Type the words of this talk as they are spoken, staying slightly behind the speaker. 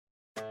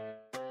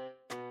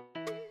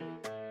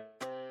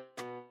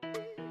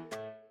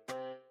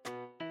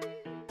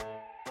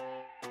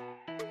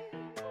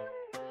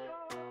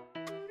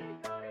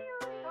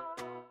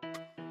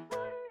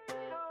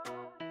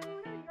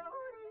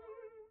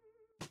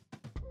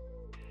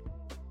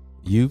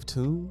You've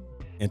tuned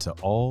into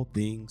All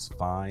Things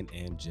Fine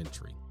and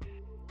Gentry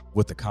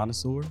with the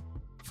connoisseur,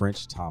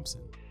 French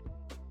Thompson,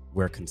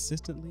 where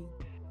consistently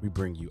we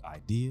bring you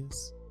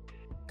ideas,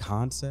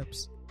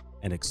 concepts,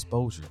 and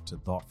exposure to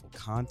thoughtful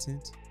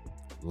content,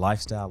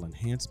 lifestyle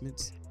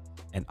enhancements,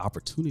 and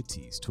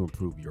opportunities to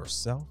improve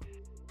yourself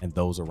and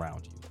those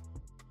around you.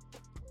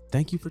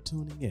 Thank you for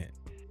tuning in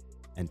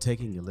and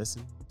taking a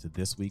listen to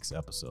this week's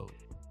episode.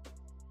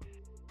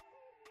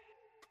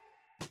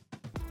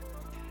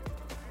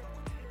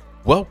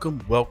 Welcome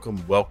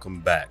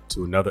back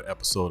to another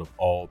episode of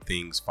All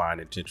Things Fine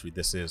and Gentry.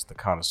 This is the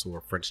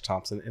connoisseur, French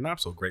Thompson, and I'm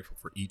so grateful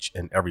for each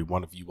and every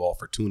one of you all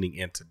for tuning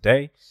in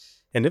today.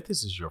 And if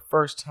this is your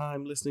first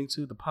time listening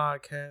to the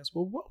podcast,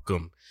 well,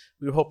 welcome.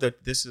 We hope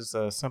that this is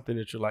something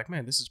that you're like,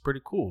 man, this is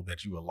pretty cool,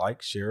 that you will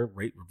like, share,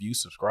 rate, review,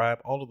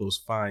 subscribe, all of those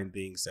fine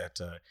things that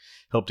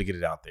help to get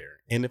it out there.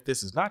 And if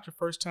this is not your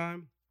first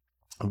time,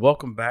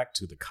 welcome back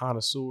to the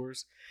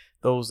connoisseurs,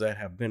 those that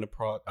have been a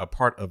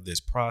part of this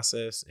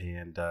process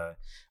and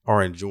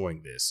are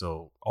enjoying this.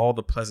 So all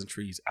the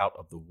pleasantries out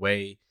of the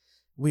way.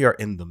 We are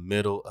in the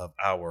middle of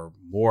our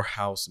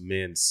Morehouse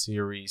Men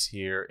series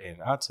here.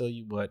 And I'll tell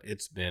you what,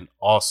 it's been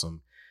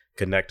awesome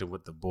connecting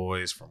with the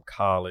boys from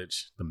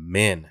college, the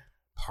men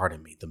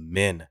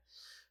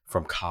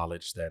from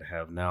college that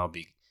have now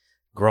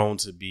grown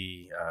to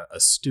be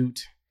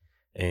astute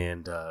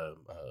and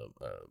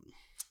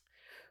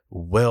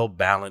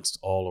well-balanced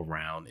all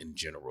around in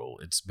general.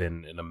 It's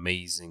been an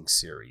amazing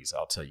series,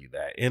 I'll tell you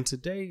that. And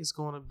today is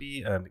going to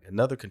be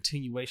another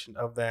continuation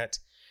of that.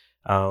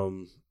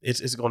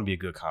 It's going to be a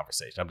good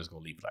conversation. I'm just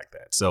going to leave it like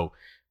that. So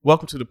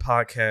welcome to the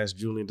podcast,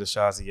 Julian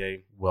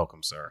DeShazier.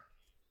 Welcome, sir.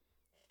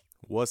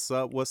 What's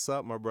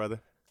up, my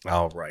brother?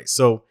 All right.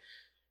 So,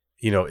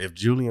 if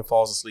Julian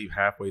falls asleep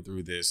halfway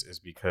through this, is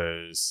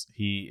because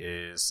he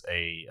is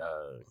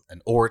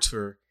an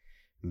orator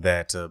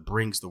that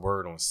brings the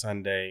word on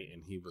Sunday,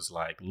 and he was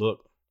like,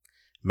 look,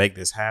 make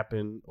this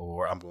happen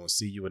or I'm going to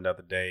see you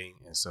another day.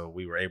 And so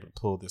we were able to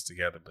pull this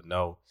together, but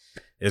no,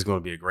 it's going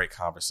to be a great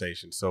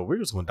conversation. So we're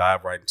just going to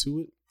dive right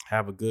into it,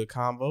 have a good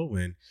convo,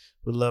 and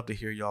we'd love to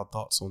hear y'all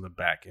thoughts on the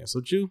back end.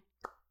 So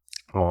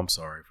I'm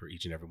sorry for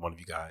each and every one of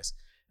you guys.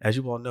 As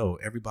you all know,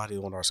 everybody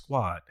on our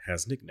squad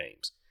has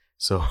nicknames.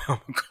 So I'm going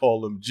to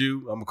call him Jew.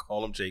 I'm going to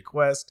call him Jay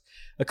Quest.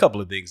 A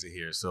couple of things in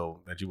here so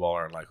that you all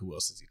aren't like, who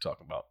else is he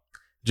talking about?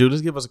 Jew,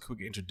 just give us a quick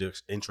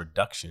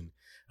introduction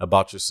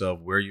about yourself,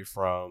 where you're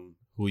from,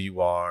 who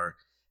you are,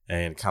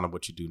 and kind of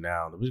what you do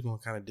now. And we're just going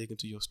to kind of dig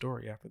into your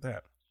story after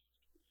that.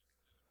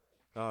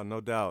 Oh,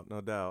 no doubt.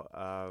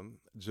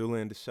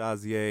 Julian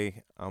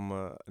DeShazier. I'm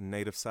a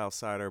native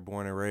Southsider,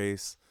 born and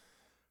raised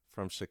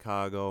from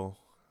Chicago.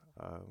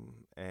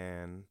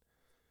 And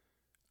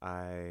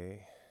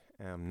I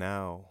am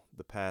now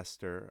the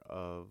pastor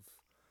of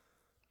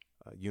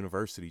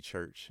University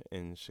Church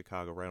in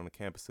Chicago, right on the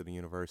campus of the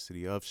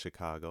University of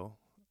Chicago,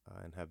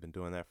 and have been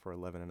doing that for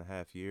 11 and a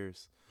half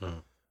years.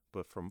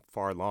 But from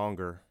far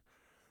longer,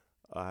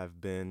 I've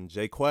been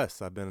Jay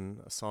Quest. I've been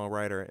a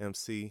songwriter,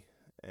 MC,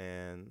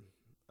 and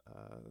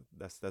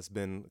that's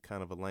been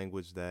kind of a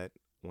language that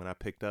when I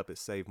picked up, it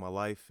saved my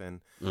life,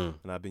 and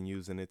I've been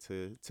using it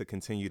to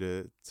continue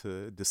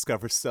to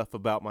discover stuff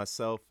about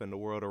myself and the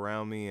world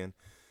around me. And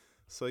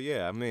so,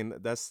 yeah, I mean,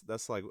 that's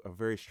like a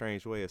very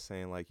strange way of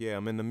saying, like, yeah,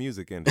 I'm in the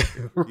music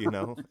industry,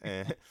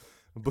 and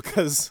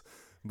because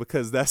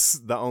that's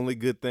the only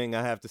good thing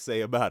I have to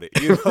say about it,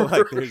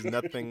 like there's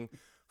nothing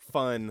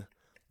fun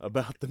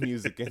about the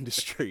music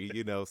industry,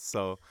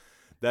 so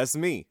that's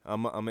me.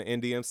 I'm an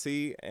indie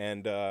MC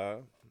and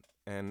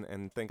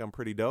think I'm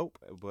pretty dope,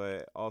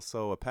 but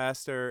also a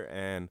pastor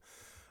and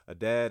a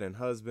dad and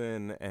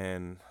husband,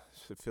 and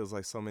it feels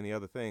like so many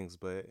other things,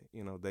 but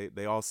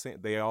they all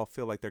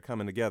feel like they're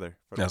coming together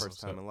for the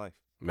first time in life.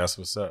 That's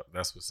what's up.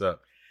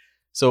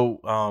 So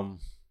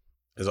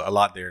there's a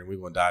lot there, and we're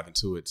going to dive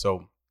into it.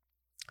 So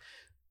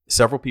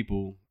several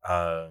people,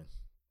 I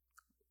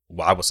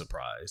was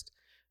surprised,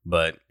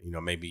 but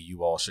maybe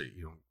you all should,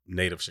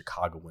 native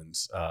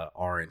Chicagoans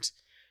aren't,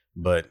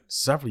 but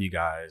several of you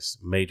guys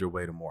made your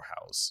way to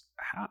Morehouse.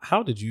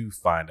 How did you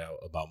find out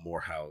about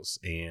Morehouse,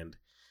 and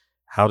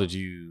how did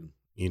you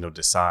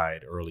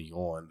decide early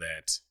on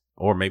that,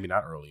 or maybe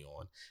not early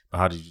on, but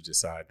how did you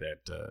decide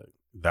that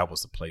that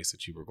was the place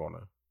that you were going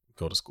to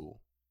go to school?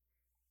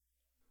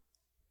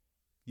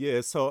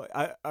 Yeah, so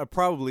I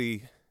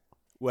probably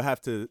will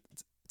have to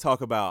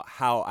talk about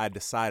how I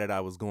decided I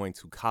was going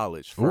to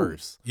college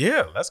first. Ooh,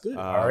 yeah, that's good.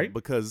 All right.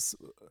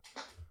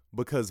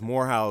 Because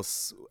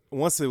Morehouse,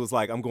 once it was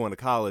like I'm going to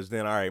college,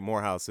 then all right,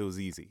 Morehouse, it was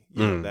easy.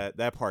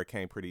 That part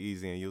came pretty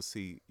easy, and you'll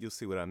see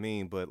what I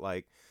mean. But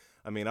like,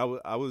 I mean, I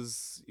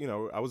was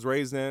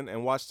raised in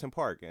and Washington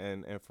Park,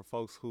 and for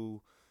folks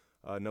who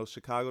know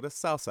Chicago, that's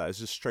South Side. It's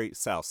just straight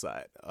South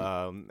Side.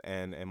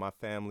 And my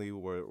family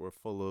were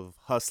full of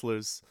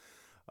hustlers,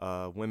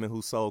 women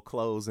who sold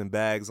clothes and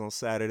bags on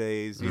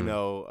Saturdays.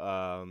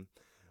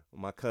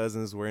 My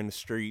cousins were in the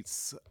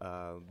streets.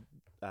 I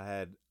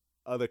had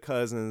other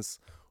cousins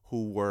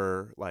who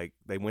were like,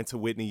 they went to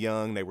Whitney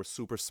Young. They were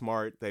super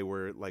smart. They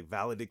were like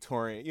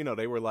valedictorian. You know,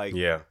 they were like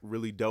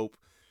really dope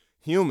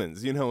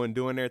humans, you know, and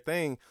doing their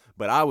thing.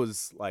 But I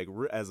was like,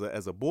 as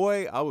a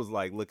boy, I was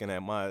like looking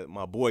at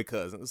my boy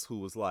cousins who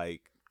was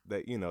like,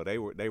 that, you know, they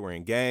were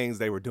in gangs.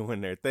 They were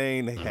doing their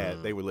thing.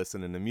 They were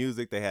listening to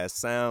music. They had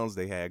sounds.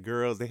 They had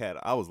girls.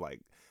 I was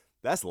like,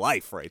 that's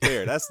life right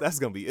there. That's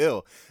gonna be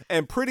ill.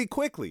 And pretty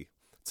quickly,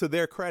 to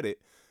their credit,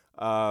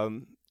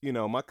 you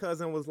know, my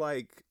cousin was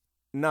like,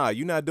 nah,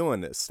 you're not doing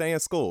this. Stay in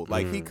school.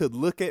 Like, he could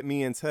look at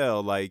me and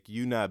tell, like,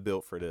 you not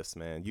built for this,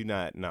 man. You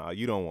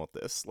don't want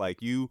this. Like,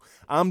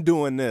 I'm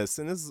doing this.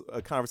 And this is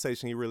a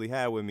conversation he really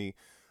had with me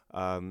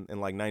in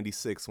like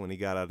 96 when he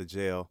got out of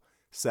jail.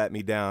 Sat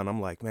me down.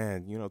 I'm like,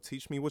 man, you know,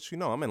 teach me what you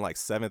know. I'm in like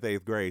 7th,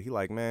 8th grade. He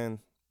like, man,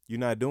 you're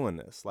not doing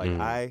this. Like,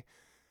 I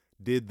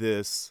did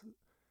this.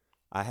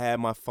 I had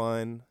my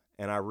fun.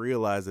 And I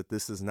realized that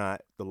this is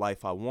not the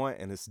life I want.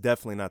 And it's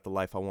definitely not the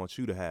life I want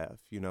you to have.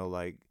 You know,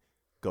 like,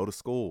 go to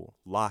school,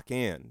 lock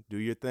in, do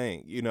your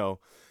thing, you know.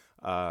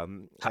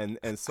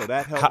 And so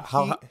that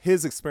helped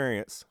his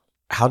experience.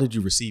 How did you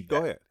receive that?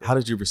 Go ahead. How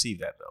did you receive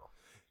that, though?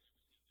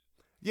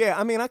 Yeah,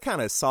 I mean, I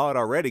kind of saw it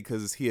already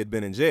because he had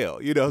been in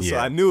jail, you know, so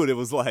I knew it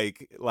was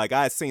like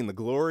I had seen the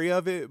glory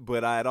of it,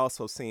 but I had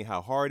also seen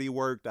how hard he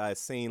worked. I had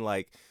seen,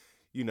 like,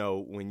 you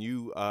know, when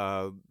you,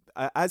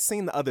 I'd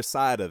seen the other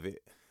side of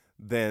it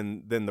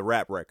than the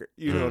rap record,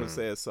 you know what I'm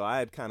saying? So I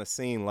had kind of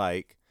seen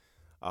like,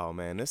 oh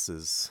man, this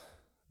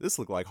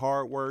looked like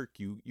hard work.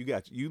 You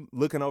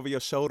looking over your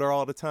shoulder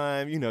all the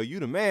time, you know, you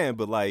the man,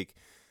 but like,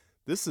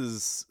 this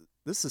is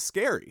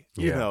scary,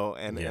 you know,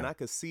 and I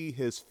could see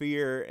his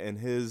fear and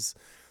his,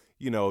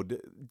 you know,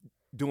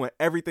 doing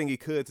everything he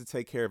could to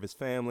take care of his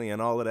family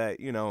and all of that,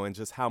 you know, and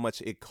just how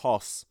much it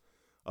costs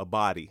a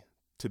body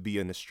to be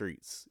in the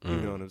streets. You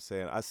know what I'm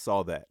saying? I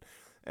saw that.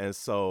 And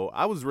so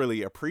I was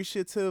really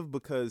appreciative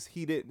because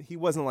he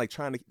wasn't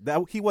trying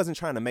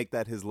to make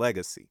that his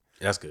legacy.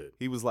 That's good.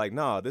 He was like,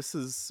 nah,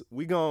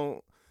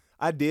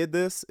 I did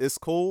this, it's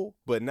cool,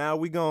 but now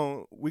we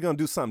gonna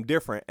do something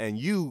different, and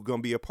you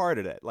gonna be a part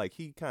of that. Like,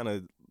 he kind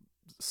of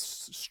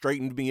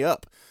straightened me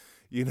up,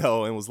 you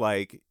know, and was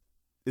like,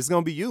 it's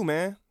gonna be you,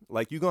 man.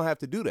 Like, you gonna have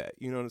to do that.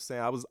 You know what I'm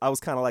saying? I was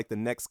kind of like the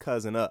next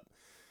cousin up,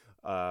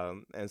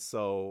 and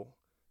so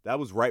that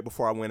was right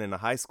before I went into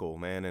high school,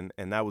 man,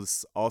 and that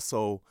was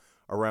also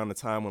around the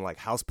time when like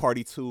House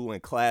Party 2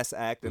 and Class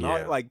Act and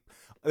all, like,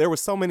 there were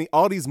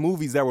all these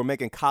movies that were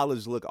making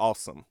college look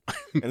awesome.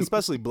 And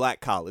especially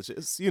black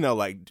colleges, you know,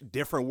 like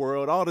Different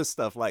World, all this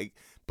stuff. Like,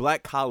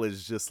 black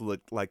college just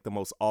looked like the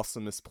most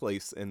awesomest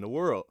place in the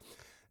world.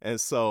 And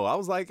so I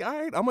was like, all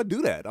right, I'm going to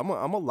do that. I'm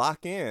gonna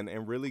lock in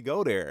and really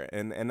go there.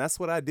 And that's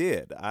what I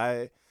did.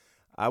 I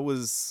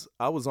was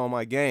on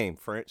my game,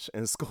 French,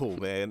 in school,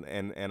 man.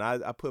 And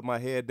I put my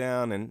head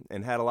down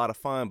and had a lot of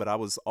fun, but I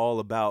was all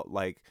about,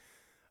 like,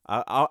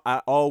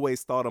 I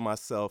always thought of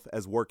myself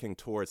as working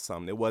towards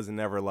something. It wasn't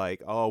ever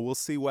like, oh, we'll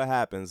see what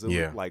happens. It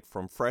was like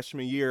from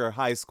freshman year of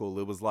high school,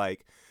 it was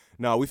like,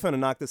 no, we finna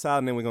knock this out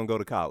and then we're gonna go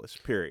to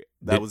college. Period.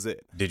 That was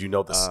it. Did you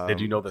know this? Did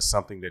you know that's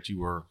something that you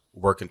were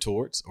working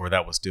towards, or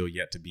that was still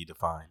yet to be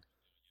defined?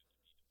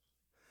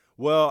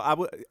 Well, I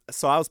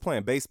was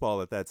playing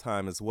baseball at that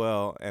time as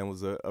well, and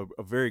was a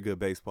very good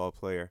baseball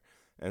player.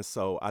 And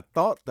so I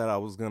thought that I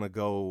was gonna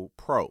go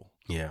pro.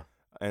 Yeah.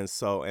 And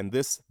so, and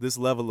this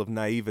level of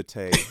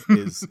naivete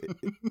is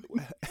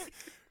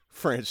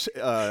French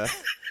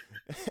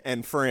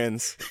and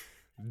friends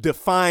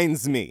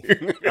defines me.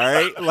 All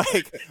right,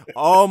 like,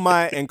 all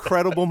my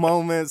incredible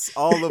moments,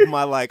 all of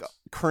my like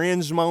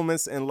cringe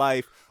moments in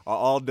life are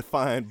all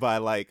defined by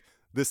like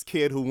this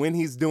kid who, when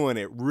he's doing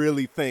it,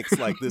 really thinks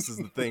like this is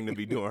the thing to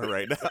be doing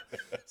right now.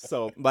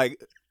 So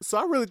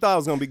I really thought I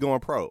was gonna be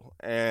going pro,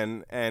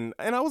 and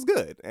I was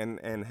good,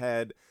 and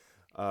had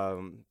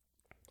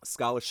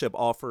scholarship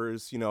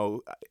offers, you know,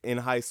 in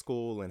high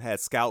school, and had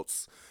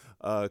scouts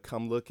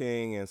come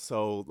looking. And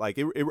so like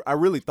I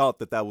really thought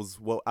that was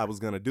what I was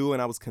going to do,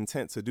 and I was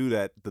content to do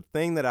that. The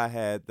thing that I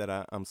had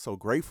that I'm so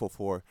grateful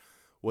for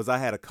was I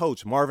had a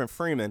coach, Marvin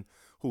Freeman,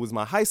 who was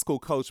my high school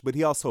coach, but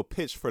he also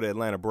pitched for the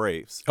Atlanta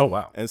Braves. Oh,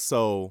 wow. And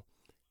so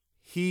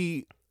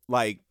he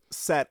like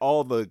sat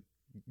all the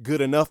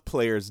good enough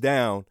players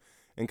down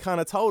and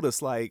kind of told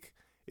us, like,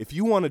 if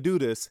you want to do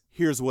this,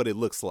 here's what it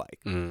looks like.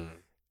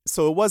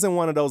 So it wasn't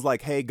one of those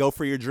like, hey, go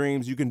for your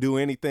dreams, you can do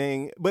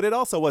anything. But it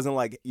also wasn't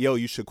like, yo,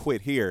 you should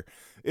quit here.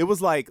 It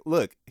was like,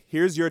 look,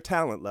 here's your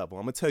talent level.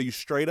 I'm going to tell you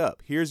straight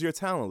up, here's your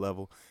talent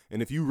level.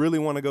 And if you really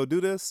want to go do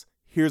this,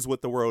 here's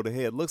what the world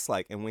ahead looks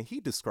like. And when he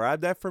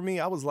described that for me,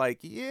 I was like,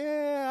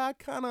 yeah,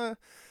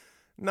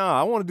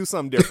 I want to do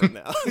something different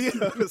now. You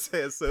know what I'm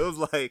saying? So it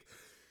was like,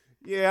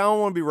 yeah, I don't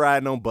want to be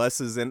riding on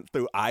buses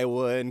through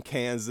Iowa and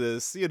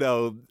Kansas, you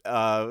know,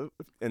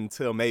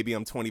 until maybe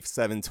I'm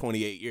 27,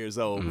 28 years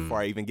old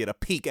before I even get a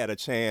peek at a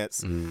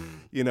chance,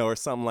 you know, or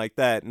something like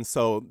that. And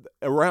so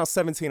around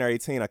 17 or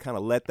 18, I kind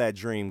of let that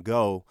dream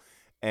go.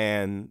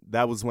 And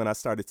that was when I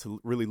started to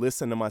really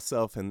listen to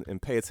myself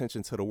and pay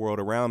attention to the world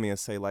around me and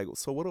say, like,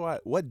 so what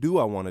do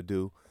I want to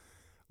do?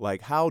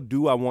 Like, how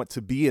do I want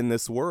to be in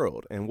this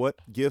world? And what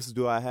gifts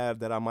do I have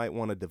that I might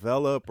want to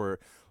develop? Or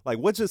like,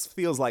 what just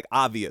feels like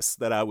obvious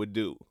that I would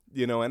do,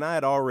 you know? And I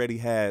had already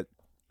had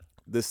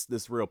this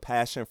real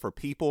passion for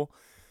people,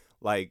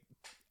 like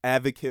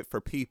advocate for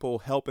people,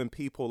 helping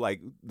people, like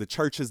the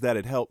churches that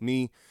had helped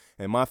me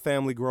and my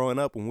family growing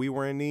up when we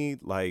were in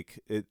need. Like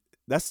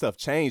that stuff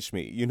changed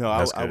me. You know,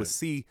 I would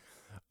see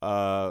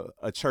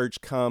a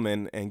church come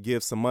and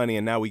give some money,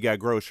 and now we got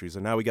groceries, or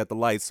now we got the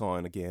lights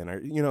on again,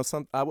 or, you know,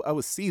 I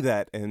would see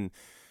that, and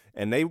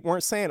they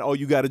weren't saying, oh,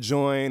 you got to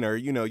join, or,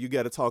 you know, you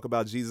got to talk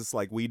about Jesus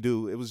like we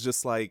do. It was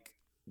just like,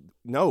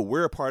 no,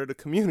 we're a part of the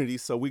community,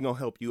 so we're going to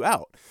help you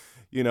out,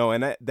 you know,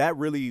 and that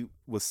really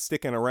was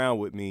sticking around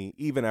with me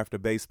even after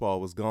baseball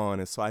was gone.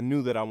 And so I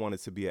knew that I wanted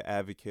to be an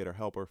advocate or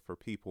helper for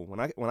people.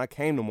 When I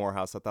came to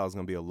Morehouse, I thought I was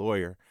going to be a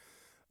lawyer.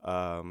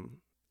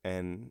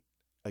 And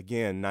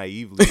again,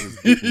 naively,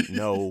 just didn't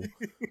know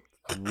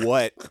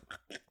what.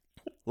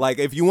 Like,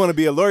 if you want to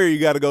be a lawyer, you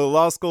got to go to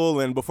law school,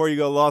 and before you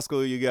go to law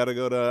school, you got to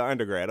go to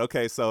undergrad.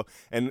 Okay, so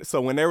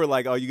when they were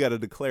like, "Oh, you got to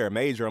declare a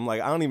major," I'm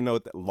like, I don't even know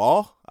what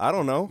law. I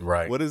don't know.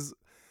 Right. What is,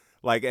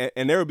 like,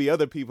 and there would be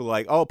other people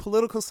like, "Oh,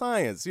 political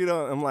science." You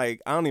know, I'm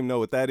like, I don't even know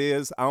what that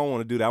is. I don't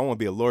want to do that. I want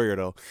to be a lawyer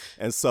though.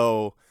 And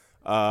so,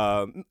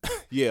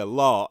 yeah,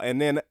 law.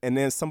 And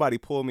then somebody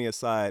pulled me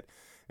aside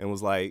and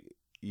was like,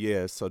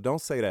 yeah, so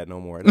don't say that no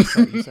more.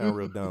 You sound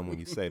real dumb when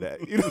you say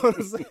that. You know what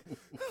I'm saying?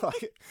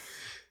 Like,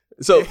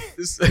 so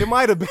it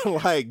might have been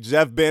like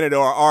Jeff Bennett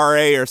or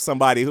R.A. or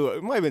somebody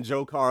it might have been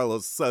Joe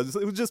Carlos. So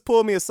it just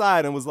pulled me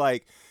aside and was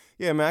like,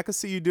 yeah, man, I can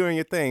see you doing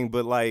your thing,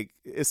 but like,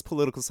 it's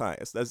political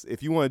science. That's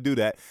if you want to do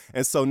that.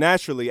 And so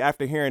naturally,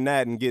 after hearing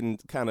that and getting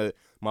kind of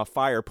my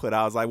fire put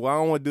out, I was like, well, I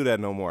don't want to do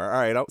that no more. All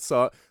right,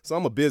 so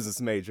I'm a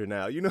business major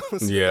now. You know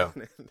what I'm saying? Yeah.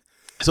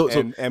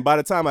 And by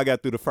the time I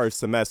got through the first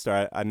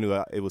semester, I knew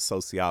it was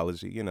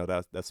sociology. You know,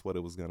 that's what it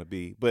was going to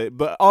be.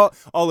 But all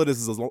of this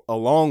is a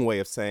long way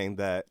of saying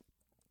that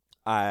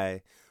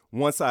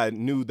once I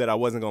knew that I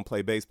wasn't going to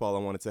play baseball, I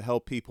wanted to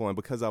help people. And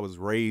because I was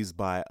raised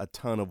by a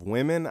ton of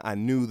women, I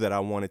knew that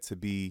I wanted to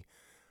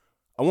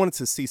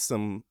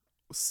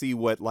see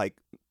what like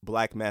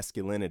Black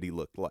masculinity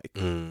looked like.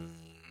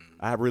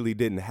 I really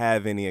didn't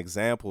have any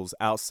examples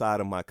outside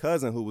of my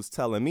cousin who was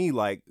telling me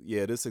like,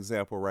 yeah, this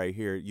example right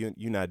here, you're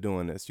not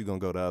doing this. You're going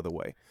to go the other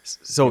way.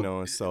 So, you know,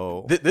 and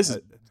so this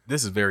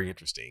is very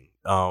interesting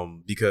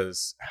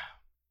because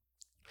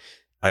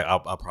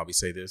I'll probably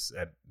say this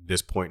at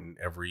this point in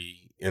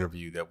every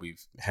interview that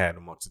we've had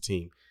amongst the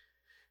team.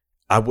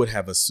 I would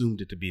have assumed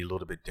it to be a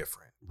little bit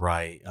different,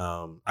 right?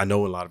 I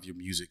know in a lot of your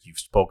music, you've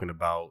spoken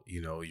about, you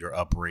know, your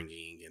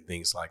upbringing and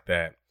things like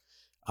that.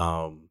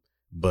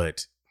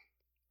 But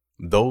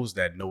those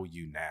that know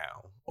you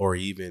now, or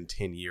even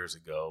 10 years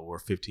ago or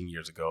 15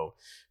 years ago,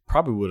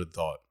 probably would have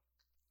thought,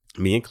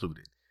 me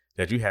included,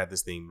 that you had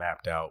this thing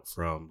mapped out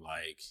from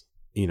like,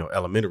 you know,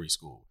 elementary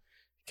school.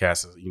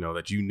 You know,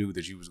 that you knew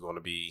that you was going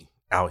to be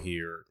out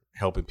here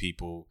helping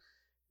people,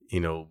 you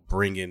know,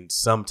 bringing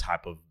some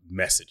type of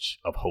message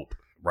of hope,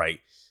 right,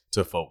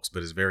 to folks.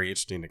 But it's very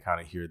interesting to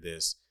kind of hear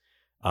this,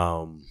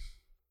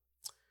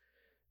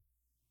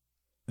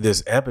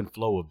 this ebb and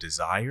flow of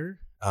desire.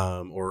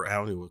 Or I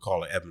don't even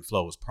call it ebb and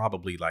flow. It's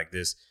probably like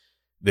this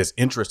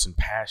interest and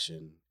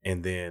passion,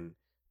 and then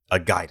a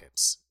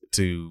guidance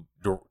to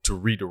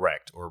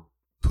redirect or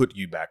put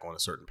you back on a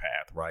certain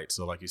path, right?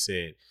 So like you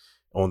said,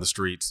 on the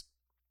streets,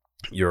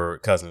 your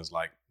cousin is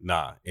like,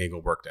 nah, ain't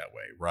gonna work that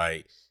way,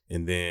 right?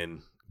 And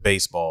then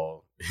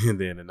baseball, and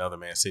then another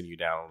man sitting you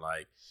down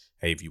like,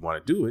 hey, if you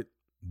want to do it,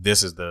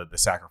 this is the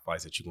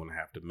sacrifice that you're gonna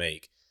have to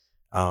make.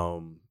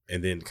 And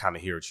then kind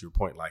of hear at your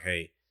point, like,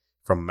 hey,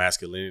 from a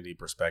masculinity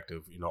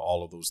perspective, you know,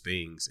 all of those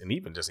things, and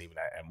even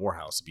at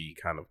Morehouse, to be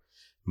kind of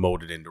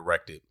molded and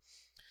directed.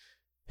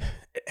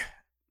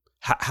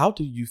 How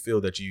do you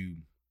feel that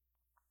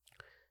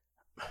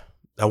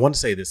I want to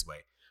say it this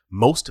way.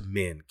 Most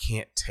men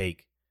can't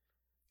take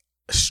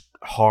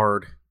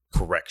hard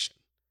correction,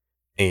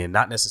 and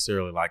not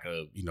necessarily like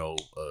a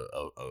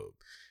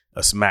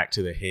smack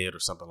to the head or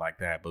something like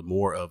that, but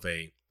more of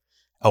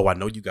oh, I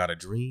know you got a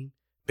dream,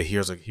 but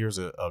here's a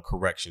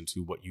correction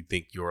to what you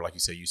think like you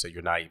say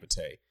your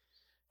naivete.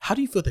 How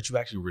do you feel that you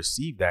actually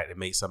received that and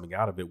made something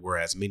out of it,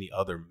 whereas many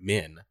other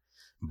men,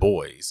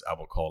 boys, I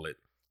would call it,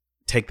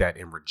 take that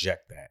and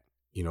reject that?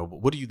 You know,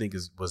 what do you think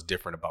was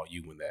different about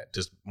you in that?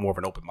 Just more of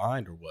an open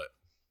mind, or what?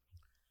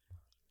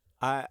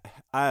 I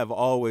have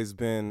always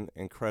been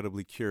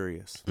incredibly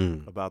curious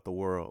about the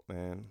world,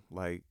 man.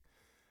 Like,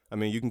 I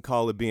mean, you can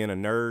call it being a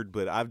nerd,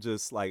 but I'm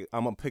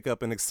gonna pick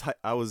up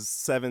I was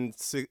 7,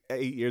 6,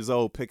 8 years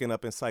old picking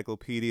up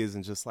encyclopedias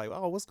and just like,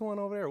 oh, what's going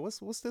on over there?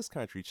 What's this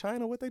country?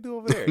 China? What they do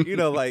over there? You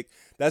know, like,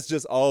 that's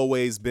just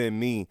always been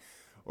me.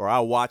 Or I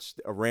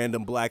watched a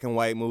random black and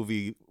white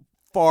movie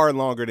far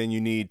longer than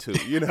you need to,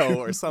 you know,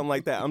 or something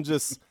like that.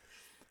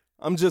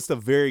 I'm just a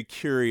very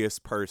curious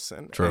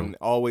person. True. And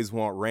always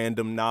want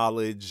random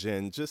knowledge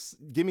and just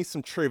give me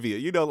some trivia.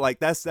 You know, like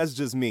that's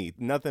just me.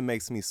 Nothing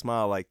makes me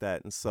smile like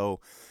that. And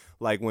so,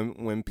 like,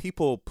 when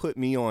people put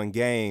me on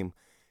game,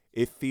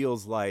 it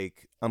feels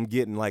like I'm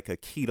getting like a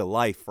key to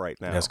life right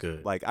now. That's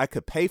good. Like I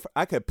could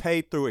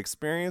pay through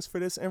experience for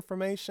this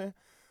information,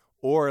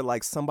 or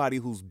like somebody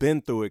who's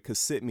been through it could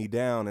sit me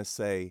down and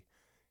say,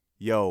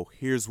 yo,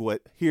 here's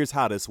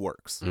how this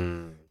works,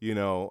 you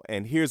know,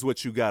 and here's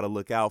what you got to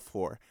look out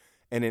for.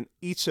 And in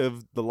each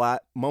of the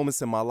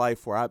moments in my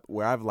life where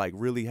I've like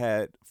really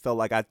felt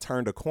like I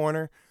turned a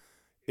corner,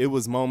 it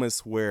was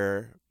moments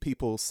where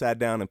people sat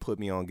down and put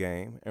me on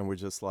game and were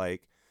just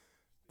like,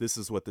 this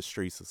is what the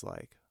streets is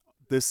like.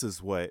 This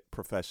is what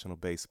professional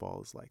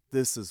baseball is like.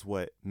 This is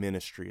what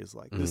ministry is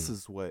like. This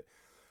is what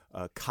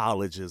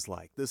college is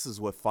like. This is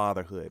what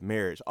fatherhood,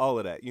 marriage, all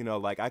of that. You know,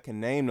 like I can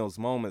name those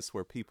moments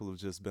where people have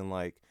just been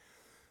like,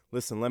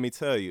 listen, let me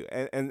tell you.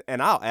 And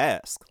I'll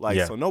ask.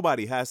 Like, so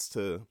nobody has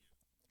to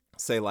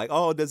say like,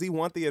 oh, does he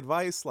want the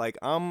advice? Like,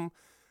 I'm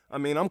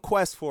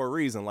Quest for a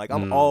reason. Like,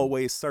 I'm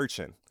always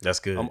searching. That's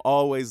good. I'm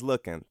always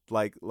looking.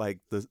 Like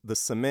the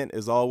cement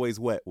is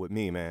always wet with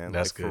me, man.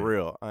 That's like, good. For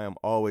real. I am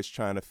always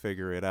trying to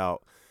figure it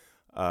out.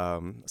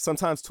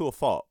 Sometimes to a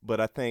fault,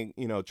 but I think,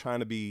 you know, trying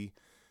to be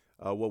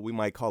what we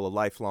might call a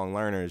lifelong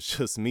learner is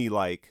just me.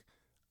 Like,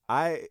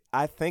 I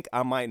think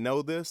I might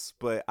know this,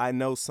 but I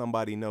know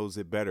somebody knows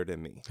it better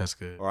than me. That's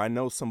good. Or I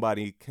know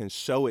somebody can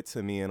show it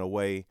to me in a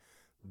way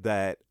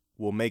that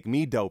will make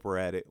me doper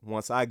at it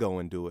once I go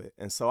and do it.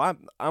 And so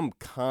I'm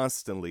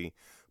constantly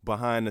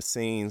behind the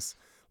scenes.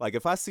 Like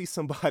if I see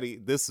somebody,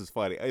 this is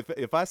funny.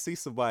 If I see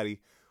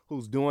somebody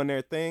who's doing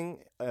their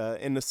thing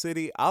in the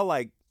city, I'll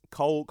like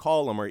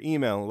call them or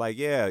email them, like,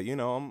 yeah, you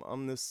know,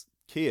 I'm this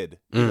kid,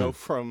 you know,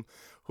 from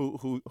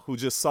who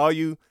just saw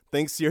you,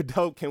 thinks you're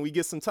dope. Can we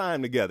get some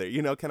time together?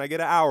 You know, can I get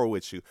an hour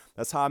with you?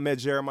 That's how I met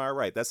Jeremiah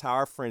Wright. That's how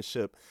our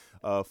friendship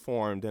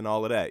formed and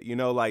all of that. You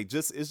know, like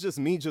it's just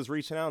me just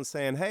reaching out and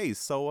saying, hey,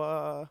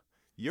 so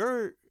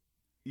you're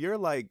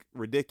like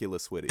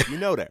ridiculous with it. You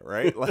know that,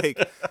 right?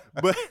 Like,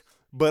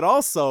 but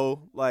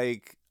also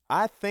like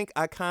I think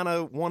I kind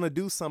of want to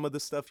do some of the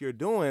stuff you're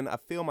doing. I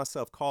feel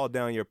myself called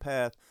down your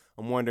path.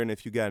 I'm wondering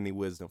if you got any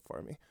wisdom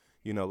for me.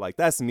 You know, like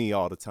that's me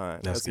all the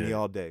time. That's me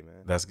all day,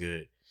 man. That's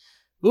good.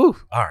 Ooh,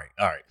 all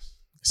right.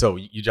 So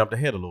you jumped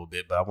ahead a little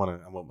bit, but I'm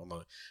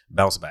gonna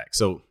bounce back.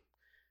 So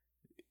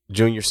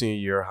junior, senior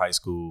year of high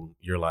school,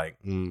 you're like,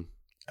 I'm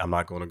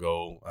not gonna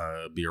go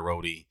be a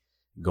roadie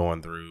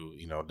going through,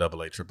 you know,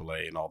 AA,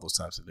 AAA, and all those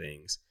types of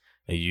things.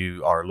 And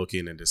you are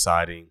looking and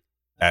deciding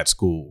at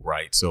school,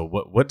 right? So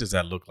what does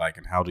that look like,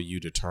 and how do you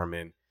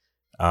determine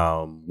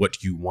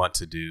what you want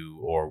to do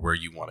or where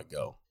you want to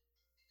go?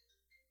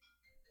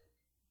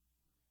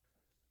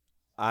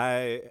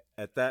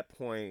 At that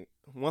point,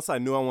 once I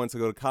knew I wanted to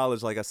go to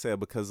college, like I said,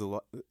 because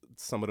of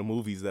some of the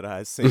movies that I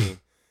had seen, it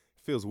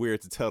feels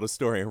weird to tell the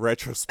story in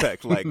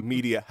retrospect, like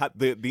media,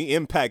 the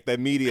impact that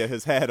media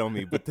has had on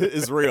me, but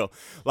it's real.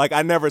 Like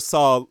I never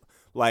saw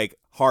like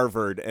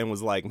Harvard and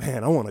was like,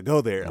 man, I want to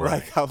go there.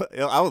 Right.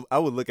 Like I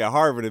would look at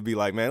Harvard and be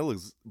like, man, it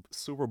looks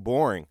super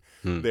boring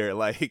there.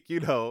 Like,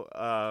 you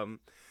know,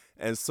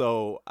 and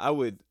so I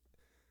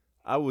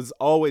was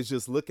always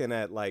just looking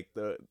at like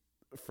the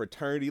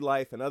fraternity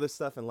life and other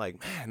stuff and like,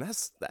 man,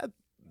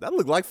 that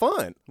looked like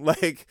fun.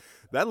 Like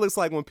that looks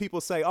like when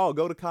people say, oh,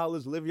 go to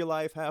college, live your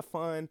life, have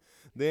fun,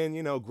 then,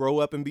 you know, grow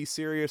up and be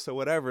serious or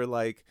whatever.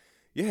 Like,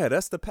 yeah,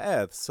 that's the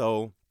path.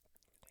 So,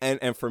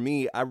 and for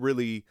me, I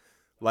really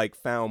like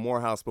found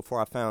Morehouse before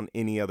I found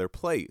any other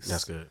place.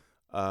 That's good.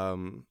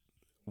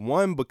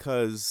 One,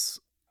 because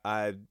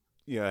I,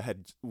 you know,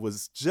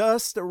 was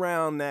just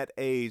around that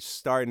age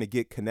starting to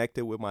get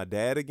connected with my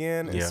dad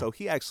again. And so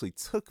he actually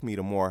took me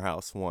to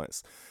Morehouse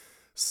once.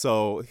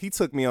 So he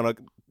took me on a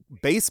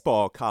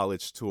baseball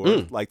college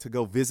tour, like to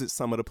go visit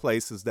some of the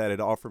places that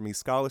had offered me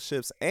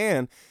scholarships.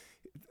 And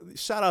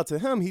shout out to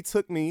him, he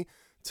took me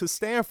to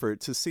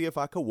Stanford to see if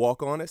I could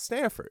walk on at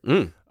Stanford.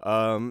 And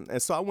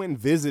so I went and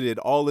visited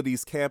all of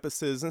these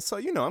campuses. And so,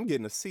 you know, I'm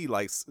getting to see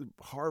like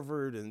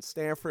Harvard and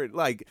Stanford,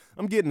 like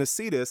I'm getting to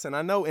see this. And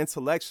I know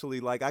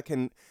intellectually, like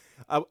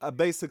I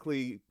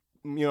basically,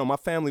 you know, my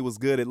family was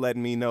good at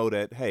letting me know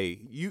that,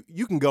 hey,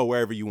 you can go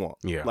wherever you want.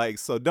 Yeah. Like,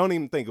 so don't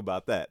even think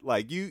about that.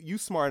 Like you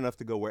smart enough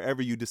to go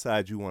wherever you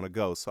decide you want to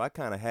go. So I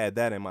kind of had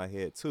that in my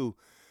head too.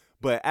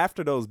 But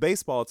after those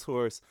baseball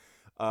tours,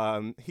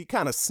 he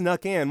kind of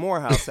snuck in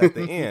Morehouse at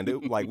the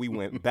end. Like we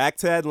went back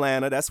to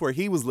Atlanta. That's where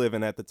he was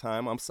living at the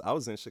time. I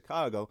was in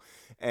Chicago,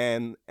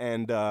 and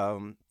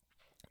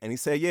he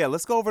said, "Yeah,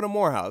 let's go over to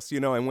Morehouse." You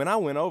know, and when I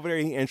went over there,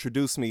 he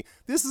introduced me.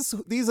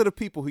 These are the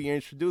people he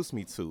introduced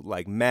me to,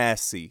 like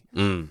Massey.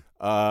 And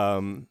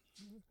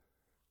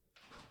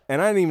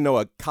I didn't even know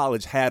a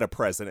college had a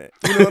president.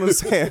 You know what I'm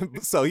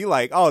saying? So he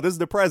like, "Oh, this is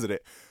the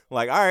president."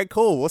 Like, all right,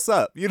 cool. What's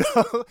up? You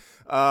know,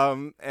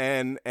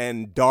 and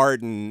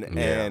Darden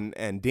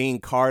and Dean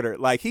Carter.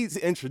 Like he's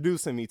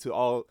introducing me to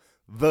all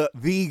the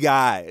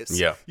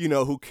guys, you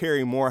know, who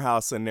carry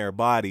Morehouse in their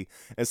body.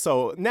 And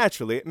so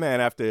naturally,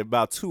 man, after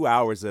about 2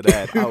 hours of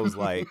that, I was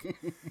like,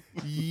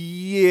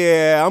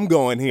 yeah, I'm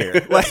going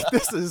here. Like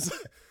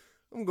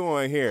I'm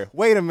going here.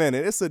 Wait a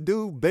minute. It's a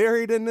dude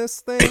buried in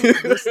this thing.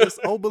 This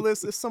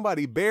obelisk. Is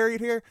somebody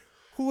buried here?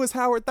 who is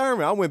Howard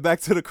Thurman? I went back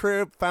to the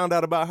crib, found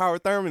out about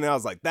Howard Thurman, and I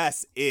was like,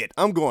 that's it.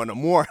 I'm going to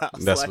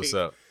Morehouse. That's what's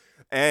up.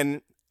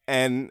 And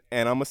I'm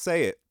gonna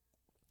say it.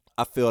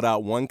 I filled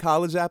out one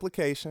college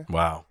application.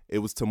 Wow. It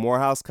was to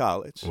Morehouse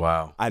College.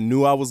 Wow. I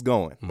knew I was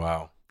going.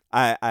 Wow.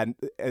 I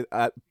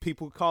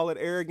people call it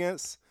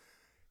arrogance.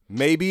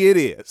 Maybe it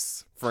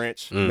is,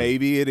 French.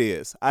 Maybe it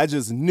is. I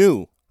just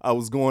knew I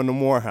was going to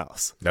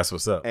Morehouse. That's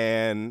what's up.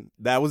 And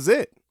that was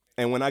it.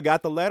 And when I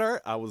got the letter,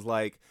 I was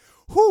like,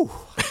 whew,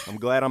 I'm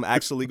glad I'm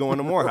actually going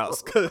to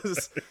Morehouse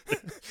because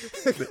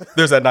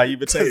there's that naivete.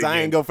 Because I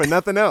ain't go for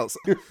nothing else.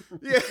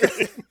 Yeah.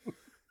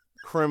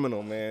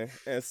 Criminal, man.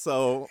 And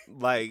so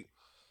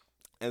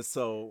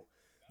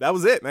that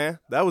was it, man.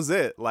 That was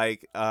it.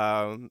 Like,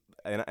 and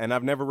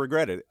I've never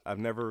regretted it. I've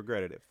never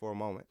regretted it for a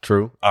moment.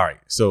 True. All right.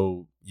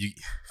 So you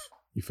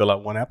fill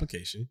out one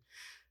application,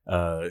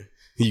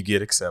 you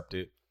get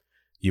accepted,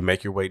 you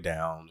make your way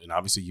down, and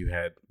obviously you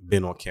had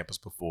been on campus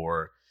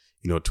before,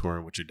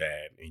 touring with your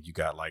dad, and you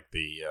got like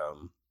the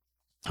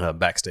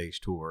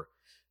backstage tour.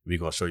 We're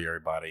gonna show you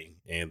everybody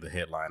and the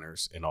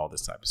headliners and all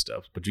this type of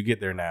stuff. But you get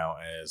there now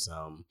as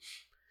a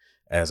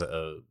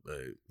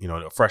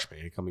freshman,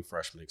 incoming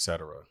freshman,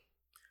 etc.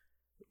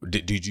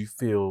 Did you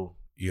feel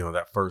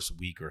that first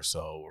week or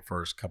so or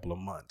first couple of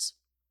months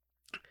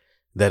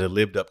that it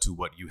lived up to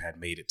what you had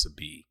made it to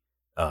be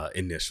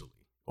initially,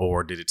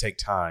 or did it take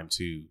time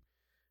to,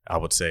 I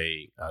would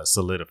say,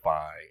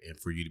 solidify and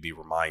for you to be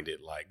reminded,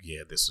 like,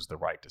 yeah, this is the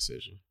right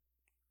decision?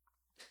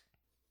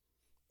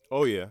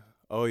 Oh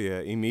yeah,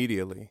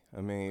 immediately. I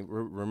mean,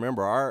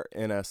 remember our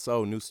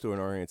NSO, New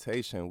Student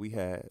Orientation, we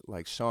had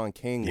like Sean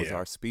King was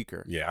our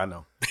speaker. Yeah, I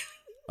know.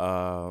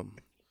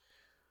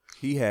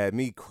 He had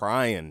me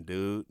crying,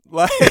 dude.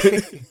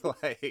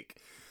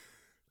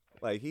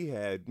 Like he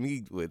had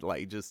me with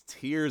like just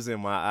tears in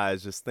my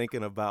eyes, just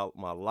thinking about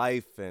my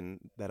life and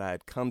that I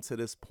had come to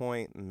this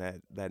point and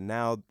that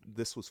now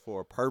this was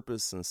for a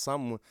purpose and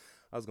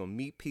I was gonna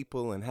meet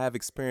people and have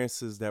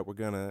experiences that were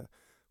gonna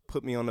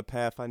put me on the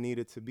path I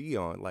needed to be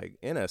on. Like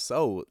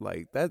NSO,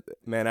 like that,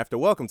 man, after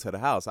Welcome to the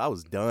House, I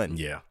was done.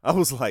 Yeah. I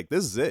was like,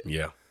 this is it.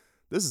 Yeah.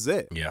 This is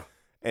it. Yeah.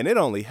 And it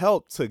only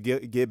helped to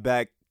get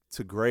back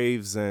to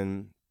Graves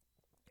and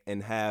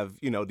have,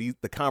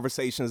 the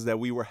conversations that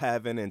we were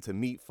having and to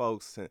meet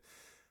folks. And,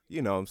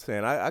 what I'm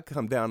saying? I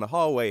come down the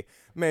hallway.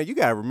 Man, you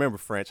got to remember,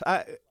 French.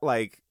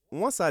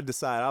 Once I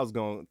decided I was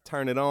going to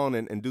turn it on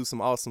and do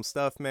some awesome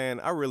stuff, man,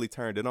 I really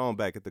turned it on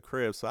back at the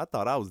crib. So I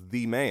thought I was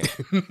the man.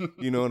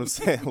 You know what I'm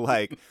saying?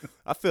 Like,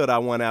 I filled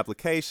out one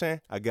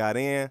application. I got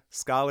in,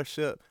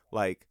 scholarship.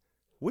 Like,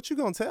 what you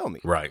going to tell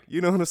me? Right.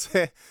 You know what I'm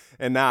saying?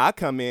 And now I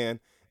come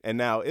in, and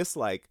now it's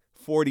like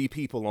 40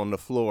 people on the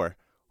floor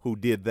who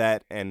did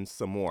that and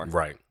some more.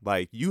 Right.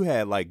 Like you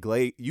had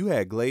Glade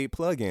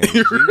plugins.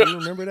 You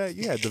remember that?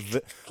 You had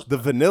the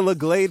vanilla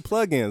Glade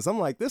plugins. I'm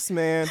like, this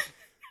man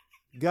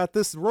got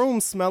this room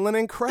smelling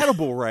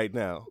incredible right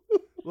now.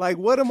 Like,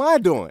 what am I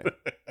doing?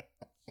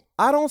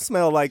 I don't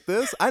smell like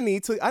this. I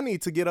need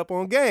to get up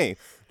on game.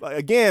 Like,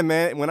 again,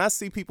 man, when I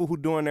see people who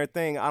doing their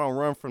thing, I don't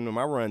run from them.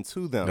 I run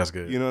to them. That's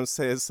good. You know what I'm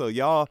saying? So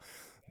y'all,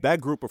 that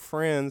group of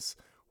friends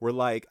were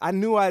like, I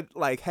knew I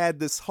had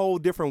this whole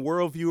different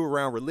worldview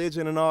around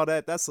religion and all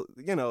that. That's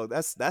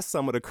that's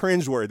some of the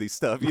cringeworthy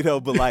stuff,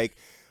 but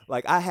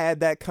like I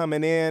had that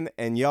coming in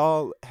and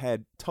y'all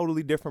had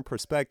totally different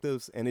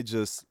perspectives, and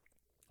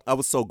I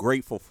was so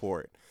grateful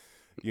for it.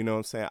 You know what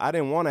I'm saying? I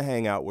didn't want to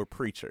hang out with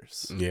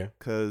preachers. Yeah.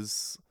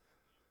 Because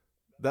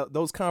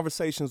those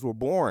conversations were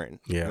boring.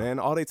 Yeah. Man,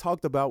 all they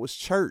talked about was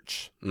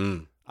church.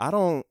 I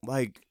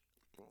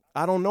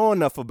don't know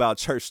enough about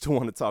church to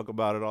want to talk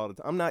about it all the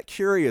time. I'm not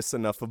curious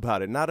enough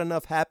about it. Not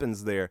enough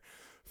happens there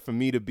for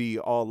me to be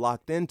all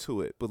locked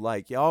into it. But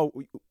like y'all,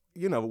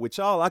 with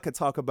y'all, I could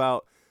talk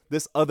about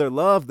this other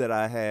love that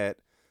I had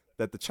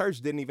that the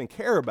church didn't even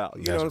care about.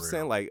 You know what I'm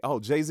saying? Like, oh,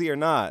 Jay-Z or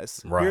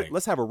Nas. Right. Here,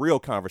 let's have a real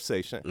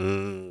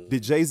conversation.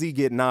 Did Jay-Z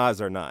get Nas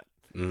or not?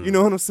 You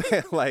know what I'm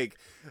saying? Like,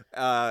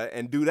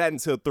 and do that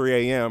until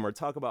 3 a.m. or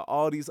talk about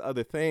all these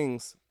other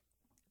things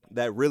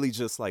that really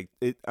just like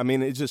it. I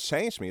mean, it just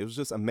changed me. It was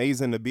just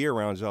amazing to be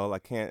around y'all. I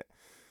can't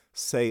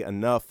say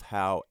enough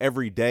how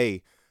every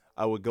day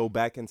I would go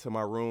back into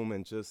my room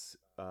and just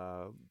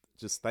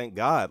thank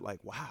God.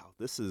 Like, wow,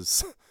 this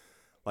is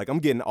like I'm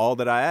getting all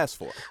that I asked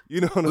for.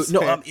 You know what I'm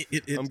saying?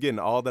 I'm getting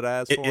all that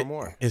I asked for and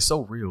more. It's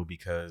so real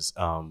because,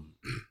 and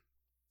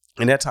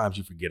at times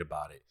you forget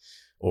about it,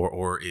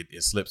 or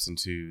it slips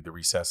into the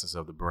recesses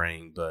of the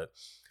brain. But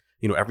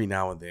every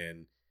now and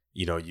then,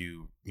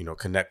 you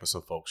connect with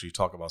some folks, you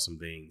talk about some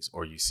things,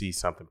 or you see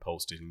something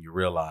posted and you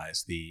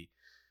realize the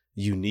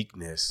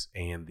uniqueness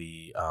and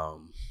the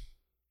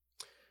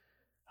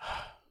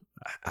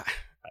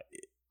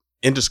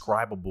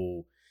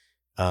indescribable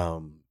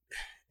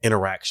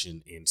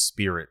interaction in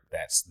spirit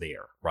that's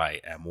there,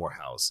 right, at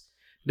Morehouse.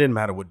 It didn't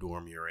matter what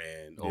dorm you're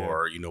in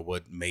or,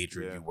 what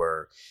major you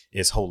were.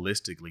 It's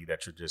holistically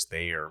that you're just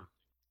there.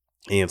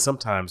 And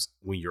sometimes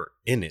when you're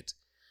in it,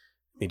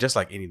 I mean, just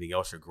like anything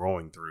else you're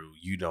growing through,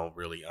 you don't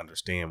really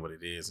understand what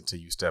it is until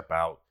you step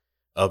out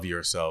of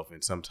yourself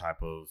in some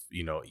type of,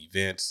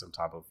 event, some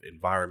type of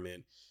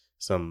environment,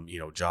 some,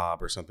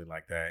 job or something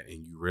like that.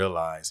 And you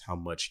realize how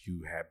much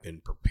you have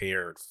been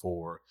prepared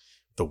for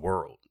the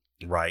world.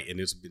 Right. And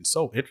it's been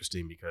so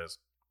interesting because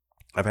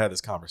I've had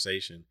this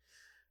conversation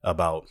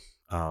about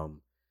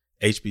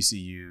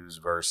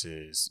HBCUs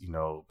versus,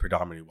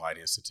 predominantly white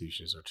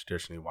institutions or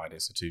traditionally white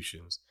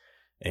institutions.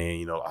 And,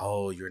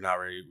 you're not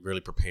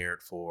really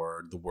prepared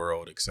for the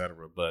world, et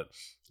cetera. But,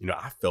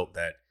 I felt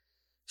that,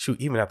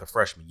 even after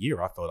freshman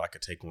year, I felt I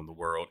could take on the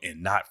world,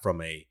 and not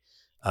from a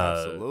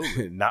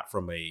not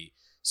from a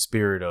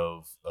spirit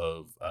of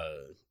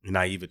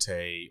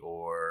naivete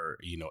or,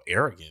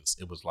 arrogance.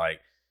 It was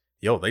like,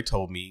 yo, they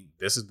told me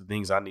this is the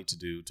things I need to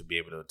do to be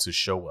able to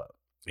show up.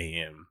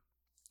 And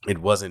it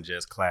wasn't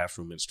just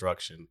classroom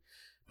instruction,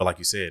 but like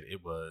you said,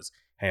 it was,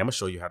 hey, I'm gonna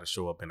show you how to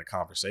show up in a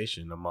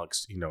conversation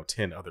amongst,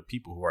 10 other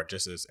people who are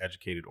just as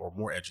educated or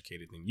more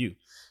educated than you,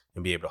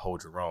 and be able to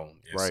hold your own.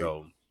 And right.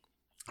 So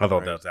I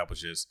thought that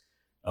was just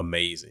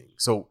amazing.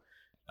 So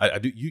I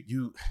do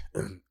you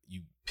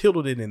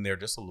piddled it in there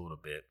just a little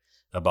bit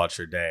about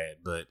your dad,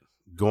 but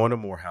going to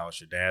Morehouse,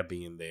 your dad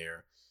being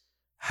there,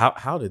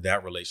 how did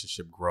that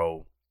relationship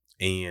grow?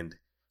 And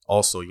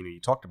also, you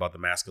talked about the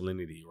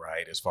masculinity,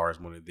 right? As far as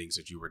one of the things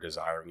that you were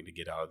desiring to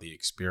get out of the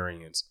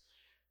experience.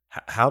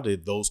 How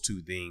did those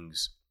two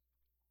things,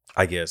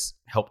 I guess,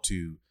 help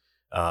to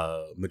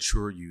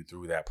mature you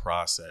through that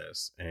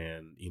process?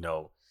 And,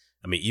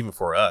 even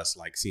for us,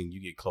 like seeing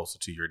you get closer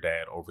to your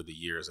dad over the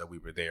years that we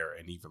were there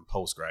and even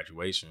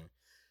post-graduation,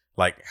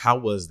 like, how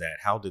was that?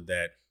 How did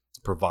that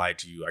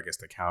provide you, I guess,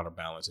 the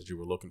counterbalance that you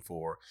were looking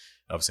for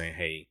of saying,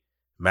 hey,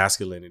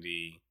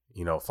 masculinity,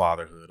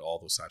 fatherhood, all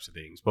those types of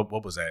things? But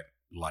what was that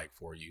like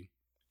for you?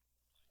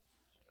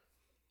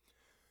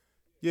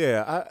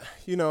 Yeah,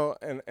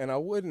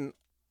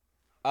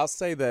 I'll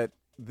say that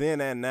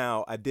then and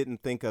now, I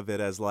didn't think of it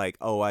as like,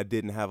 oh, I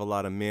didn't have a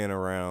lot of men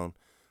around,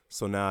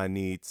 so now I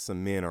need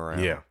some men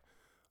around. Yeah.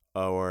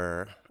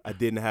 Or I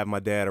didn't have my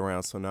dad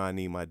around, so now I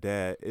need my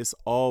dad. It's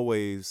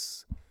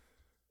always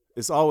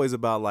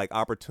about like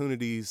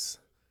opportunities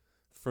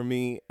for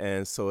me.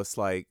 And so it's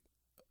like,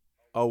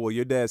 oh, well,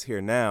 your dad's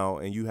here now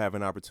and you have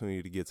an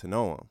opportunity to get to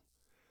know him,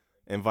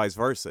 and vice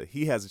versa.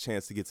 He has a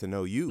chance to get to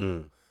know you.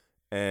 Mm.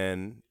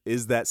 And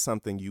is that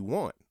something you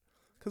want?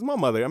 Because my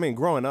mother,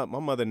 growing up, my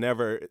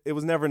mother it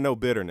was never no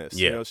bitterness.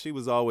 Yeah. She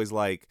was always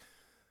like,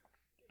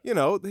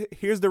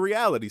 here's the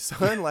reality,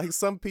 son. Like,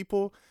 some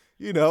people,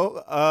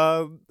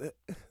 some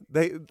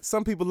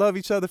people love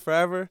each other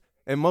forever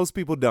and most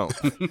people don't.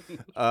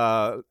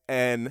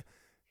 And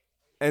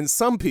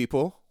some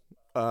people,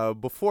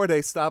 before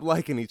they stop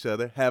liking each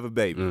other, have a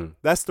baby. Mm.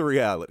 That's the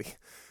reality,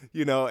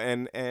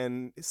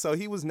 and so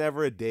he was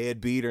never a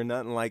deadbeat or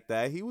nothing like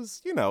that. He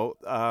was,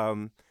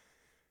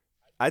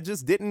 I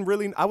just didn't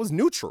really, I was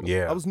neutral.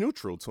 Yeah. I was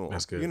neutral to him.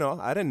 That's good.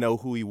 I didn't know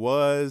who he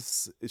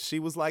was. She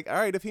was like, all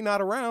right, if he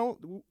not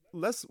around,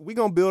 we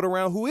gonna build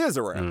around who is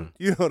around. Mm.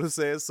 You know what I'm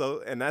saying?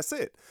 So, and that's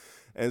it.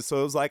 And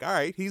so it was like, all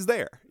right, he's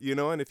there,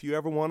 and if you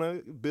ever want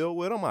to build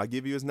with him, I'll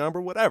give you his number,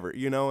 whatever,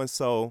 and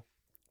so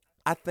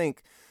I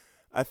think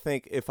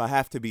if I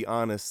have to be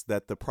honest,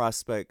 that the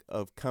prospect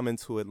of coming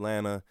to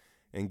Atlanta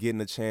and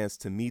getting a chance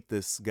to meet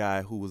this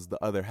guy who was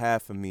the other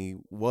half of me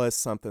was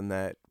something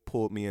that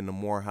pulled me into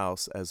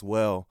Morehouse as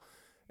well,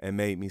 and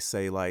made me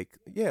say, like,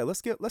 yeah,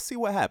 let's see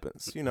what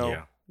happens.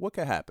 Yeah. What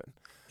could happen?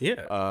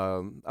 Yeah.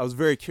 I was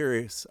very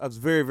curious. I was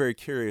very, very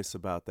curious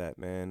about that,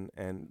 man.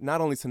 And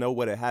not only to know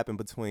what had happened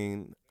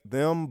between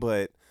them,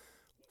 but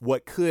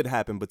what could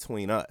happen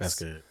between us. That's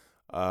good.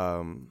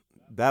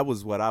 That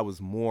was what I was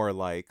more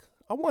like,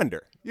 I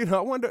wonder.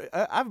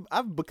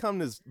 I've become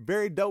this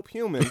very dope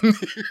human,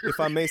 if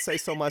I may say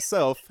so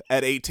myself,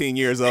 at 18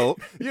 years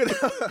old.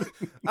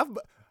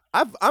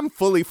 I'm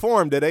fully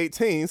formed at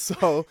 18,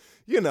 so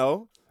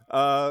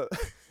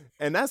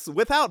and that's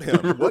without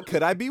him. What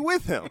could I be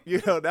with him?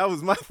 That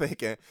was my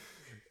thinking.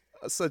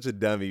 Such a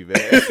dummy,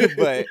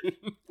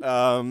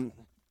 man.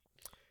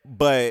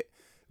 But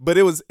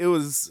it was.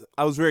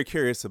 I was very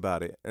curious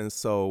about it, and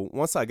so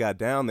once I got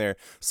down there,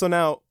 so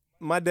now.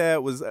 My dad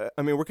was,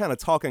 we're kind of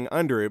talking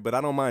under it, but I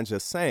don't mind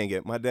just saying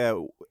it. My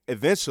dad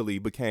eventually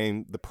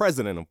became the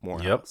president of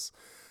Morehouse.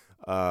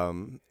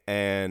 Yep.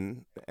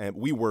 And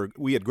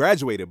we had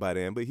graduated by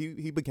then, but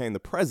he became the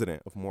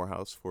president of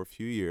Morehouse for a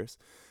few years.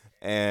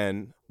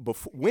 And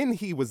when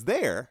he was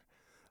there,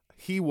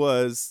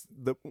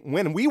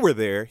 when we were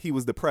there, he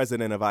was the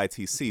president of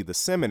ITC, the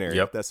seminary.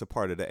 Yep. That's a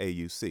part of the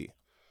AUC.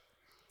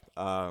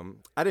 I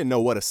didn't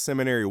know what a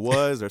seminary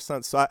was or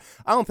something, so I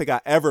don't think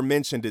I ever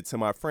mentioned it to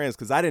my friends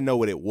because I didn't know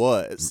what it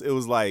was. It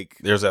was like,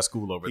 there's that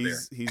school over there.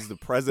 He's the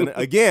president.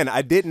 Again,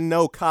 I didn't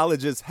know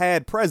colleges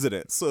had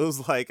presidents, so it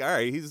was like, all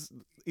right,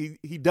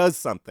 he does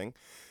something,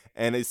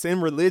 and it's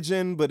in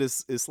religion, but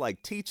it's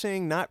like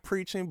teaching, not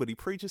preaching, but he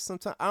preaches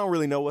sometimes. I don't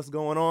really know what's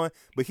going on,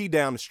 but he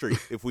down the street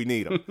if we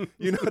need him.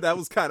 That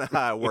was kind of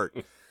how it worked.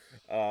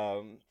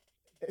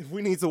 If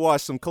we need to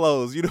wash some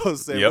clothes, what I'm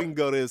saying, we can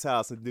go to his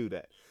house and do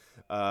that.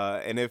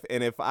 And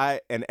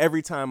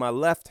every time I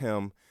left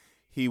him,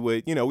 he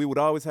would, we would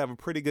always have a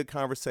pretty good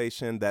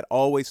conversation that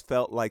always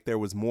felt like there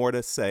was more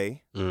to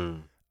say.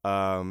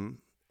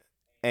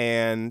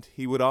 And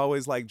he would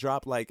always like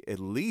drop like at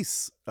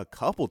least a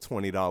couple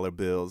 $20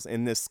 bills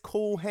in this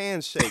cool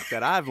handshake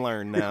that I've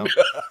learned now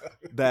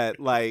that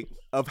like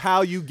of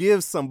how you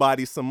give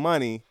somebody some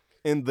money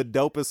in the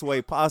dopest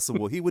way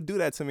possible. He would do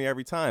that to me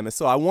every time. And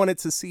so I wanted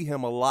to see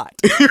him a lot.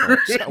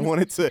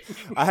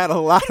 I had a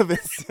lot of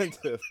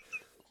incentive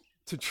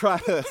to try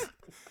to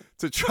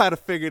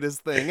figure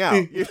this thing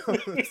out. You know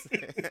what I'm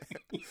saying?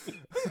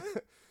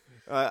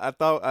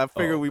 I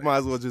figured we might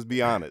as well just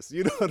be honest.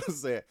 You know what I'm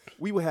saying?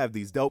 We would have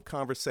these dope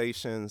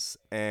conversations,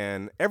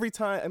 and every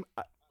time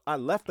I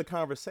left the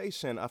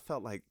conversation, I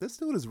felt like this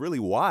dude is really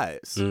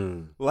wise.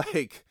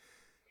 Like,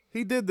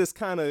 he did this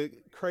kind of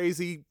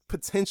crazy,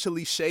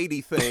 potentially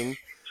shady thing,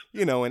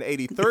 in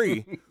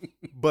 '83.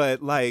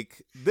 But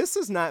like, this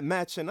is not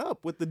matching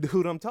up with the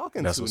dude I'm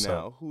talking to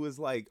now, who is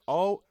like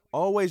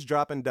always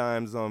dropping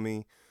dimes on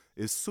me,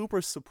 is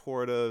super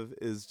supportive,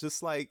 is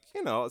just like,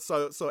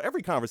 so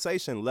every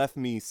conversation left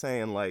me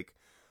saying like,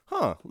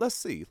 let's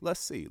see.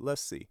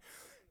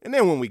 And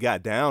then when we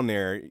got down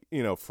there,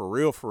 for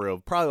real,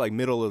 probably like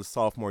middle of the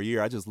sophomore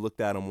year, I just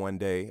looked at him one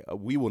day.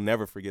 We will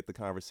never forget the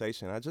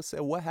conversation. I just said,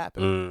 what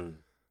happened?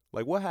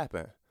 Like, what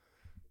happened?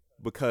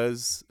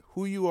 Because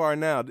who you are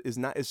now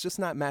it's just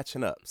not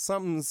matching up.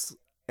 Something's,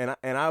 and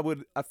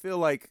I feel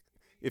like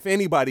if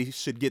anybody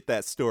should get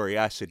that story,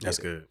 I should get it. That's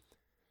good.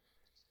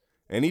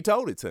 And he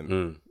told it to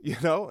me,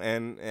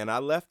 and I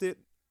left it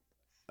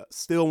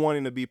still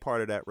wanting to be part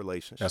of that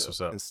relationship. That's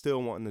what's up. And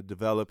still wanting to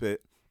develop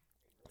it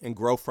and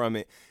grow from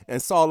it,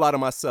 and saw a lot of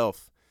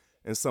myself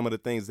in some of the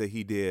things that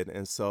he did.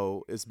 And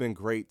so it's been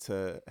great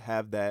to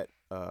have that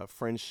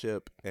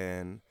friendship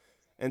and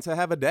to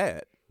have a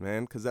dad,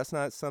 man, because that's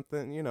not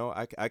something,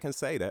 I can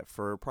say that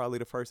for probably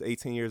the first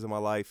 18 years of my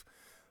life,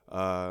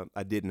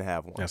 I didn't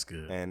have one. That's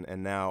good.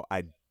 And now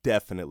I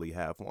definitely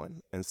have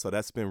one. And so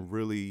that's been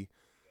really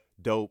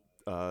dope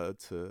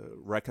to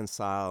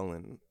reconcile,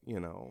 and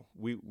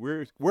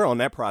we're on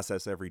that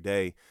process every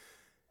day,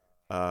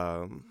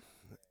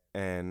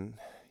 and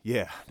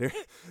yeah,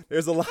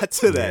 there's a lot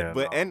to that,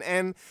 but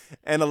and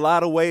a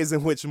lot of ways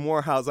in which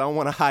Morehouse, I don't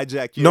want to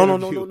hijack your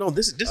interview. No.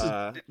 This is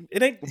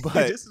it ain't.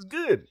 But this is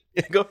good.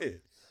 Go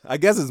ahead. I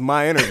guess it's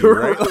my interview,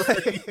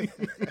 right?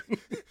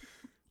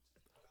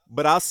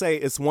 But I'll say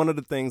it's one of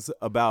the things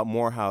about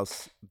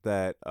Morehouse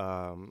that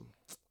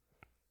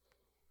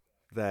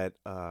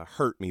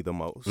hurt me the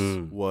most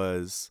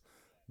was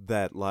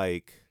that,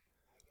 like,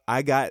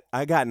 I got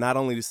not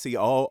only to see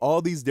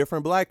all these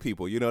different black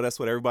people, that's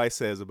what everybody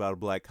says about a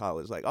black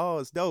college. Like, oh,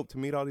 it's dope to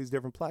meet all these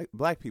different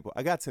black people.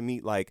 I got to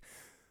meet like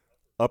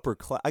upper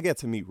class. I got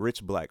to meet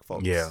rich black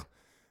folks. Yeah.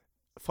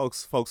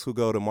 Folks who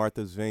go to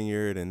Martha's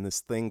Vineyard and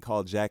this thing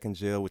called Jack and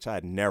Jill, which I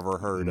had never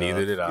heard of.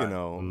 Neither did I.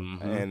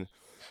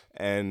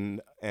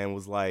 And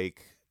was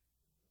like,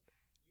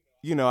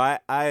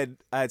 I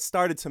had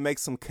started to make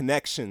some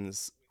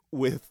connections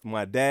with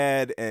my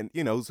dad, and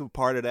who's a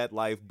part of that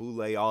life,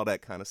 Boulay, all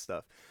that kind of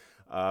stuff,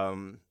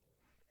 and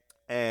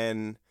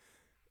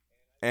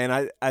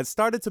I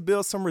started to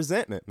build some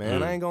resentment,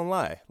 man. I ain't gonna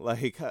lie.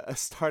 Like, I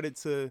started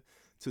to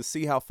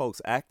see how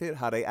folks acted,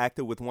 how they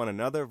acted with one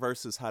another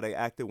versus how they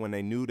acted when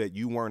they knew that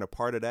you weren't a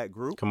part of that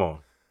group. Come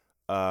on.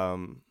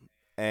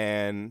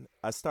 And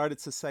I started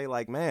to say,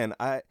 like, man,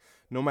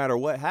 no matter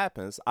what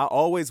happens, I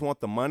always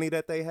want the money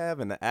that they have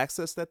and the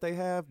access that they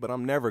have, but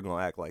I'm never going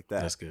to act like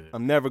that. That's good.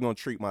 I'm never going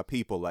to treat my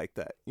people like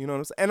that. You know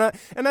what I'm saying?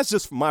 And that's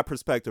just my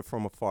perspective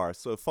from afar.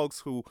 So folks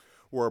who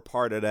were a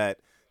part of that,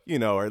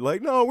 are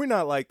like, no, we're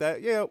not like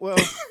that. Yeah, well,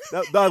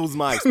 that was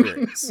my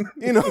experience.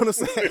 You know what I'm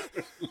saying?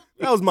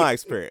 That was my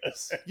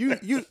experience.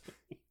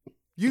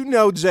 You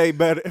know Jay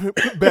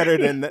better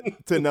than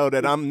to know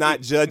that I'm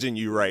not judging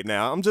you right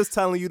now. I'm just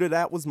telling you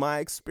that was my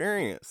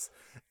experience,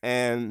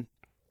 and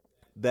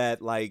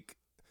that like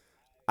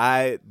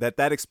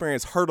that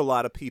experience hurt a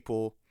lot of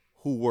people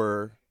who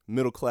were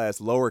middle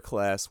class, lower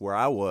class, where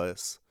I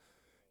was,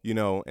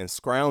 and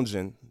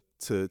scrounging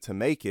to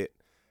make it.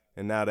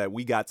 And now that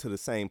we got to the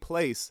same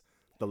place,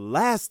 the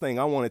last thing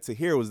I wanted to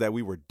hear was that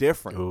we were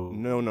different. Ooh.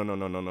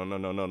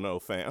 No,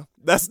 fam.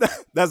 That's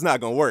not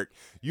gonna work.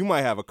 You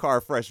might have a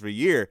car freshman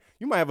year.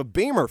 You might have a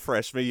Beamer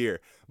freshman year.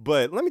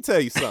 But let me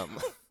tell you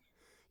something.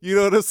 You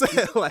know what I'm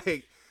saying?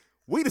 Like,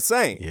 we the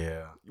same.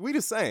 Yeah. We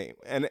the same.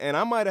 And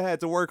I might have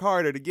had to work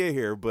harder to get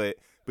here, but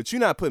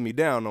you're not putting me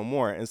down no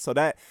more. And so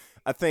that,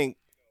 I think,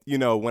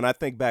 when I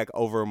think back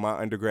over my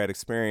undergrad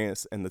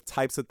experience and the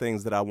types of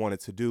things that I wanted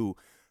to do,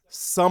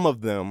 some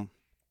of them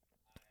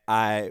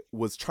I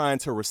was trying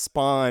to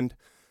respond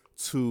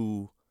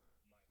to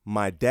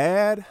my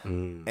dad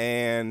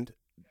and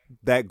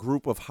that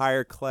group of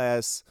higher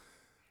class,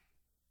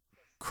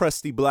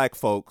 crusty black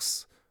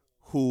folks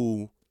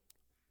who,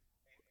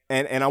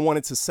 and I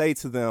wanted to say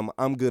to them,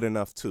 I'm good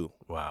enough too.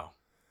 Wow.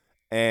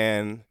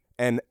 And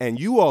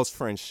you all's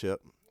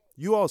friendship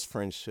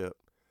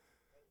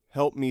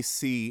helped me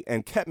see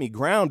and kept me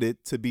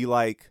grounded to be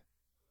like,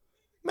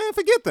 man,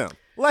 forget them.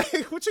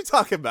 Like, what you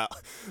talking about?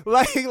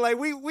 Like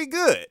we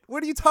good.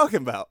 What are you talking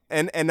about?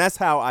 And that's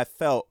how I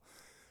felt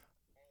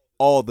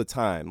all the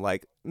time.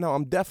 Like, no,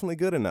 I'm definitely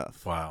good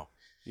enough. Wow.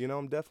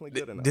 I'm definitely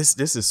good enough.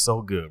 This is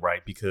so good,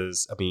 right?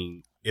 Because I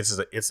mean,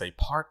 it's a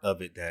part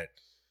of it that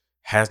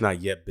has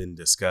not yet been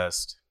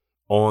discussed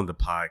on the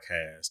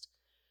podcast,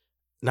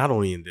 not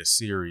only in this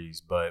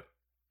series, but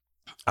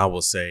I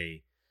will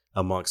say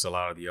amongst a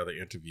lot of the other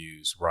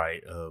interviews,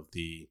 right, of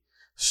the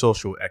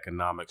social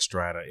economic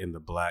strata in the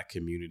Black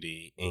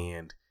community,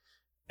 and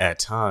at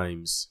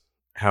times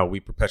how we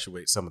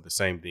perpetuate some of the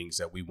same things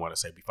that we want to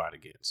say we fight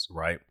against,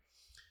 right?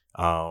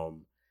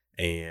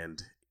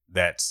 And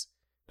that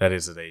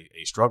is a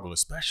struggle,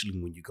 especially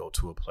when you go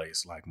to a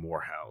place like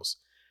Morehouse,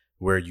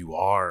 where you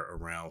are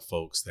around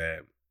folks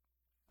that,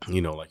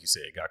 like you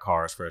said, got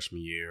cars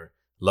freshman year,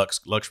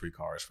 luxury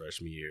cars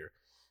freshman year,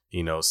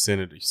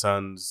 senator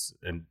sons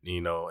and,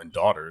 and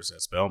daughters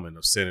at Spelman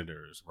of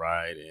senators,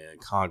 right? And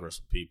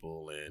Congress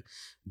people and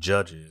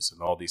judges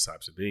and all these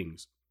types of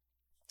things.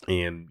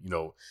 And,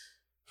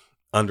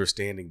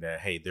 understanding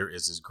that, hey, there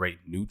is this great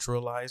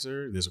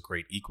neutralizer, there's a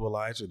great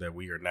equalizer, that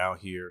we are now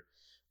here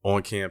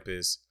on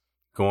campus,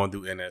 going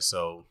through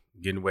NSO,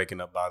 waking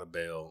up by the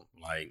bell,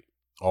 like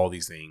all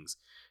these things.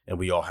 And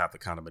we all have to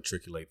kind of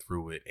matriculate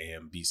through it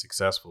and be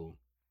successful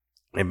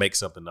and make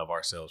something of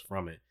ourselves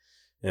from it.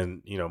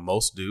 And,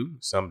 most do,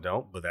 some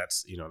don't, but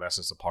that's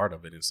just a part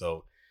of it. And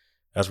so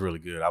that's really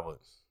good. I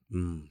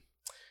want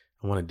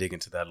to dig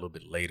into that a little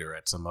bit later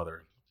at some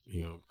other,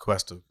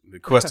 quest to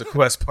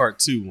quest part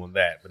 2 on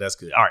that, but that's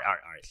good. All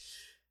right.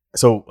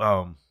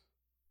 So,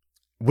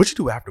 what you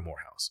do after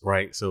Morehouse,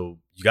 right? So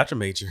you got your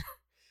major,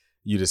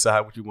 you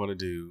decide what you want to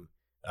do.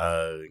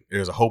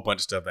 There's a whole bunch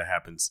of stuff that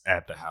happens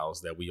at the house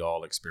that we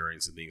all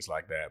experience and things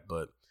like that.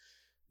 But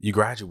you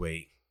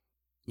graduate,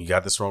 you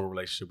got the stronger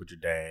relationship with your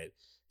dad.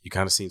 You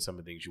kind of seen some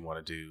of the things you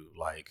want to do.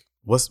 Like,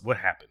 what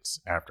happens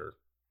after?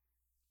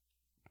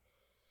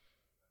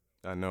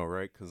 I know,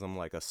 right? Because I'm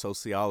like a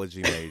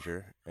sociology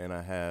major, and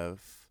I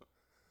have.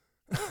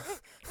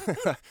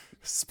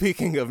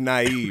 Speaking of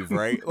naive,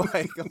 right?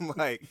 Like, I'm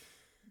like.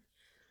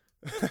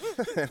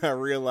 And I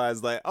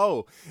realized, like,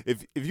 oh,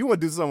 if you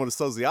want to do something with a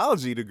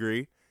sociology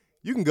degree,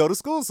 you can go to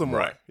school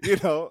somewhere,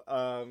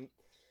 right.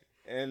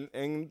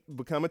 And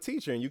become a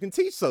teacher, and you can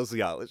teach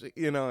sociology,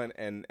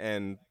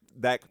 and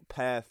that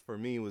path for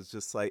me was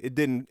just like, it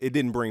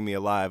didn't bring me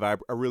alive. I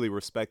really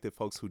respected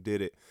folks who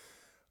did it,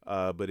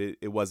 but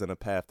it wasn't a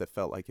path that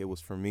felt like it was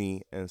for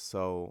me. And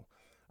so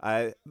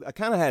I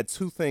kind of had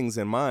two things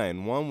in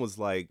mind. One was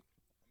like,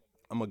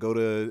 I'm gonna go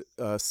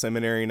to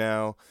seminary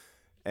now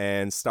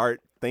and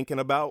start thinking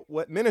about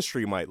what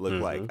ministry might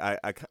look like.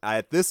 I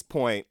at this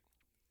point,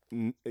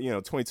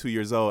 22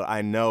 years old,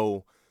 I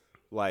know,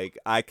 like,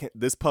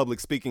 this public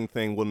speaking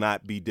thing will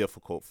not be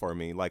difficult for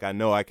me. Like, I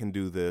know I can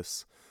do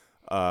this,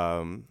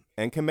 and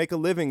can make a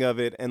living of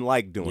it and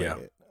like doing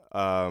it.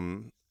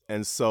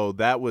 And so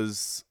that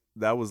was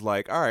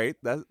like, all right,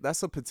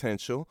 that's a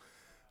potential.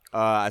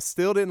 I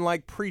still didn't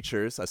like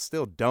preachers. I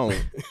still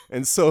don't.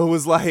 And so it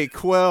was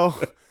like, well,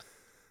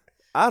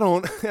 I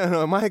don't,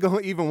 am I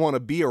going to even want to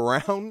be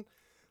around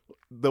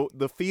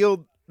the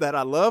field that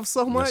I love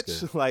so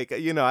much? Like,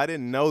 I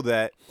didn't know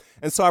that.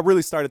 And so I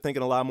really started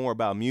thinking a lot more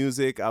about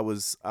music. I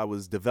was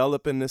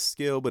developing this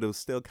skill, but it was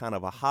still kind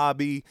of a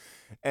hobby.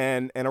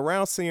 And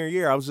around senior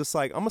year, I was just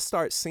like, I'm going to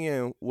start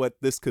seeing what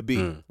this could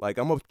be. Like,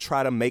 I'm going to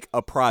try to make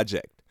a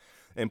project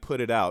and put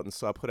it out. And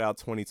so I put out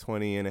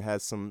 2020, and it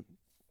has some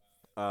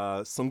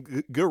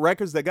good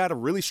records that got a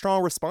really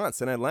strong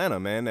response in Atlanta,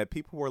 man, that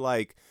people were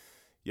like,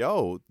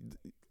 yo,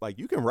 like,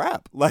 you can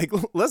rap, like,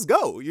 let's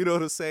go,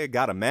 to say.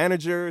 Got a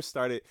manager,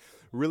 started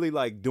really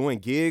like doing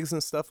gigs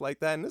and stuff like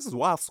that. And this is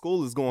while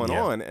school is going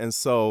on. And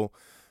so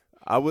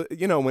I would,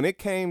 when it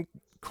came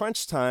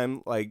crunch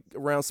time, like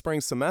around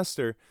spring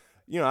semester,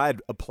 I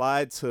had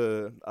applied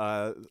to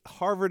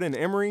Harvard and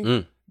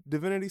Emory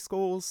divinity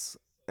schools.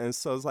 And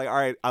so it's like, all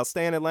right, I'll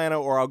stay in Atlanta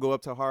or I'll go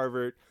up to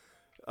Harvard.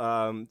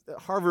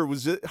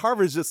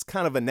 Harvard's just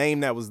kind of a name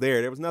that was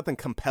there. There was nothing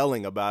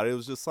compelling about it. It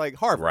was just like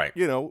Harvard, right?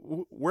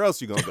 Where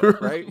else you gonna go,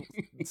 right?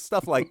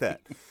 Stuff like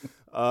that.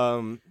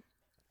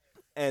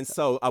 And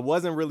so I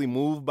wasn't really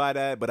moved by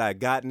that, but I had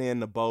gotten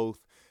into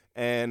both.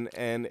 And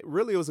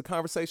really, it was a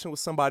conversation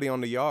with somebody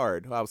on the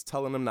yard. I was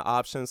telling them the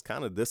options,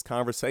 kind of this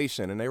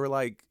conversation, and they were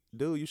like,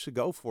 "Dude, you should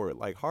go for it.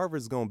 Like,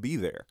 Harvard's gonna be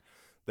there.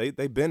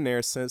 They've been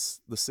there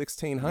since the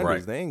 1600s.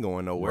 Right. They ain't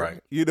going nowhere.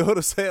 Right. You know what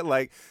I'm saying?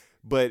 Like."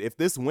 But if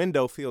this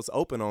window feels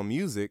open on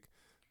music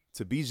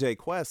to BJ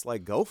Quest,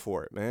 like, go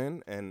for it,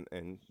 man. And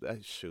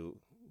shoot,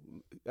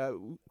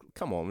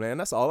 come on, man.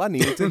 That's all I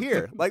needed to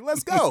hear. Like,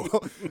 let's go.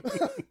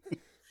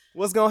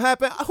 What's gonna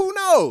happen? Who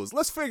knows?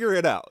 Let's figure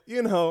it out,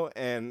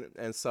 And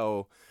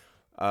so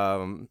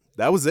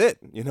that was it.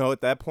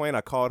 At that point,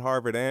 I called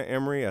Harvard and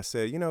Emory. I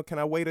said, can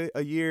I wait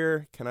a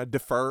year? Can I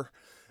defer?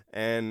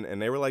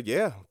 And they were like,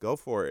 yeah, go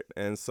for it.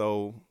 And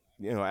so,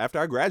 after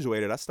I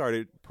graduated, I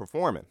started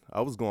performing. I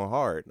was going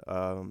hard.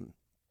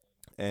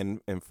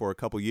 And for a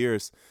couple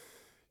years,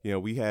 you know,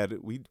 we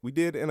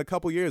did in a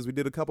couple years, we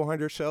did a couple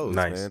hundred shows,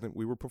 Nice. man.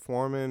 We were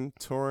performing,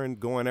 touring,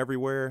 going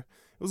everywhere.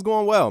 It was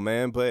going well,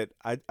 man, but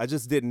I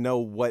just didn't know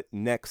what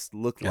next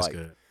looked That's like.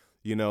 good.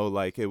 You know,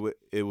 like it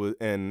was,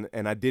 and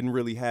I didn't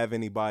really have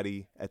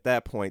anybody at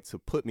that point to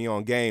put me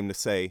on game to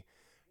say,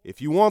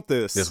 if you want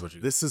this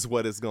is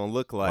what it's going to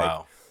look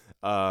like.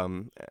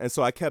 Wow. And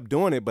so I kept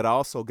doing it, but I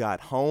also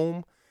got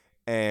home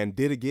and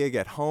did a gig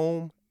at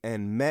home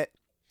and met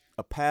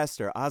a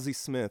pastor, Ozzie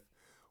Smith,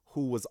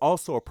 who was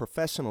also a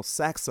professional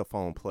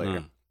saxophone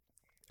player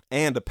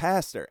and a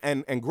pastor.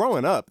 And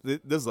growing up,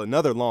 this is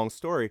another long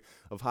story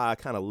of how I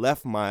kind of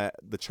left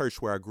the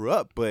church where I grew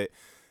up. But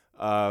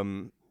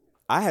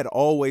I had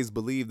always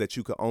believed that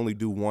you could only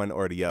do one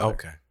or the other.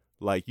 Okay.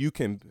 Like you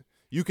can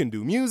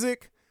do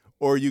music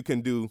or you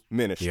can do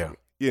ministry. Yeah.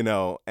 You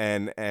know,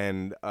 and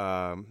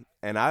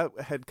I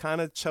had kind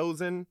of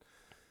chosen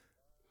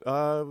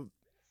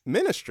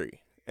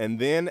ministry. And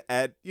then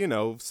at, you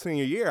know,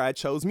 senior year, I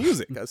chose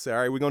music. I said, all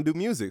right, we're going to do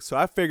music. So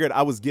I figured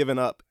I was giving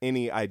up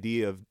any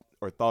idea of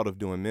or thought of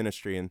doing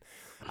ministry. And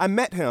I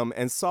met him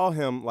and saw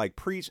him like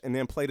preach and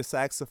then play the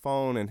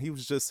saxophone. And he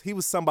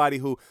was somebody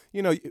who,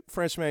 you know,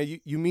 Frenchman,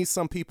 you meet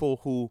some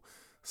people who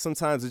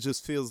sometimes it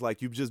just feels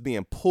like you're just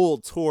being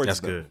pulled towards That's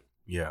them. good.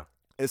 Yeah.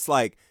 It's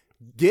like,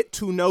 get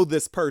to know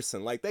this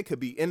person. Like they could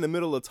be in the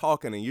middle of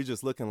talking and you're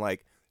just looking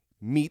like,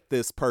 meet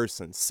this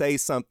person, say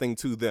something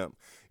to them,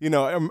 you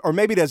know, or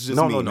maybe that's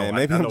just me, man.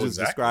 Maybe I'm just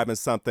describing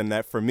something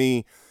that for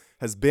me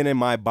has been in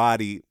my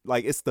body.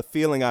 Like it's the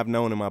feeling I've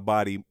known in my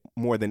body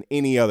more than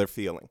any other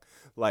feeling.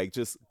 Like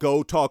just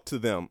go talk to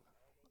them.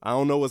 I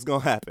don't know what's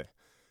going to happen,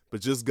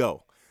 but just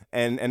go.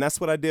 And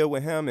that's what I did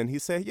with him. And he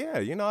said, yeah,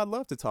 you know, I'd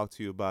love to talk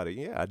to you about it.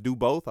 Yeah, I do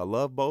both. I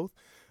love both.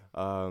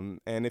 And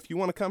if you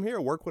want to come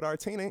here, work with our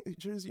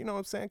teenagers, you know what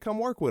I'm saying? Come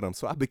work with them.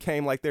 So I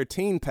became like their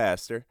teen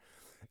pastor.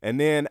 And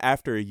then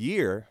after a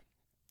year,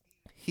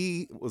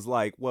 he was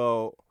like,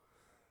 well,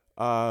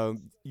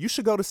 you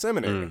should go to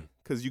seminary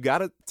because you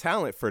got a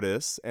talent for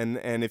this. And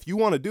if you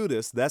want to do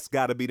this, that's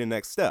got to be the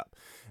next step.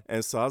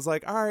 And so I was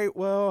like, all right,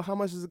 well, how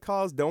much does it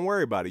cost? Don't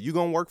worry about it. You're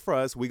going to work for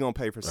us. We're going to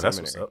pay for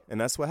seminary.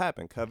 And that's what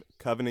happened.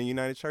 Covenant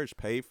United Church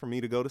paid for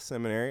me to go to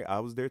seminary. I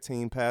was their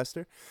teen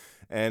pastor.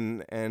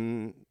 And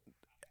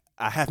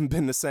I haven't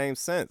been the same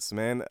since,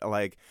 man.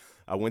 Like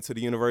I went to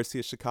the University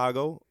of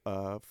Chicago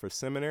for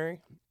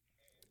seminary.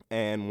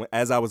 And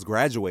as I was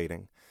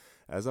graduating,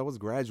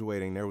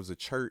 there was a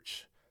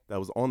church that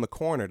was on the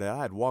corner that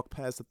I had walked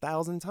past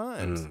 1,000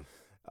 times.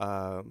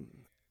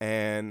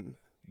 And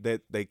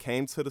that they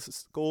came to the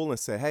school and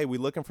said, hey, we're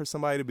looking for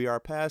somebody to be our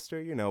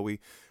pastor. You know,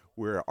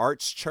 we're an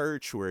arts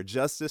church. We're a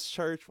justice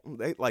church.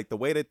 Like the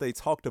way that they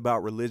talked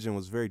about religion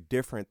was very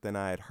different than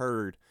I had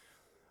heard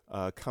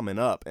coming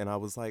up. And I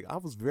was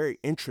very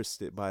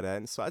interested by that.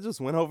 And so I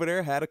just went over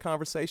there, had a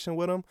conversation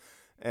with them,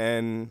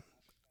 and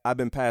I've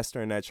been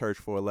pastoring that church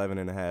for 11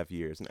 and a half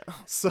years now.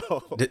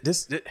 So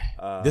this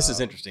is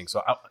interesting.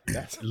 So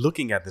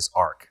looking at this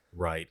arc,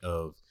 right,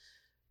 of,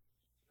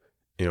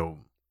 you know,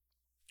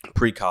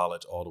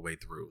 pre-college all the way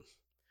through,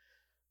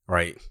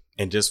 right?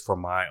 And just from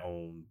my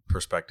own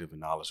perspective and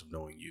knowledge of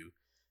knowing you,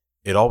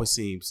 it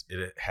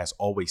has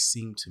always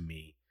seemed to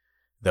me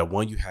that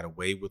one, you had a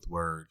way with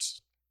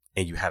words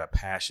and you had a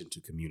passion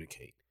to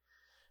communicate.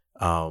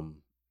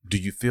 Do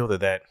you feel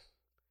that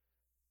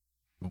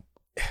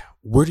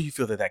where do you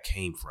feel that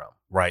came from?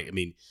 Right. I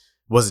mean,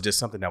 was it just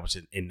something that was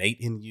innate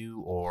in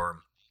you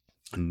or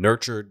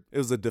nurtured? It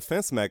was a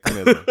defense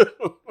mechanism.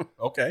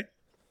 Okay.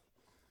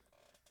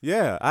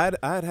 Yeah,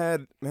 I'd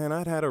had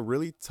a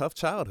really tough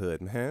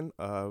childhood, man.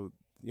 You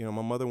know,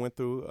 my mother went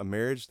through a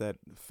marriage that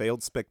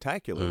failed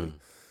spectacularly,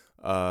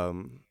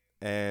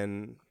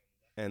 and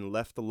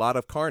left a lot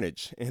of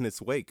carnage in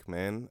its wake,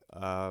 man.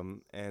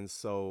 And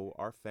so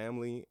our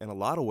family, in a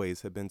lot of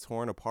ways, had been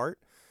torn apart,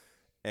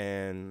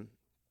 and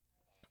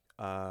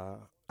I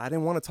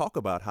didn't want to talk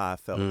about how I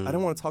felt. I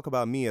didn't want to talk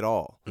about me at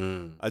all.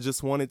 I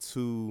just wanted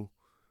to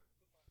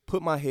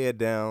put my head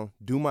down,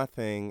 do my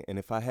thing, and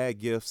if I had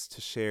gifts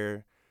to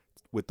share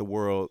with the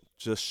world,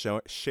 just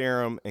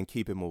share them and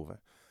keep it moving.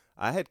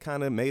 I had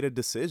kind of made a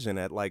decision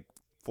at like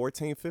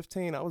 14,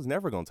 15. I was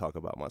never going to talk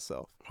about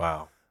myself.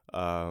 Wow.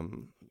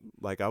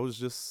 Like I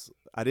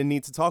didn't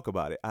need to talk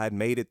about it. I had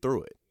made it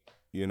through it,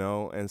 you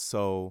know? And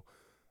so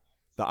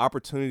the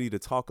opportunity to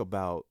talk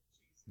about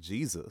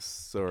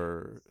Jesus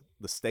or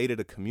the state of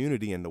the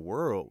community in the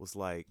world was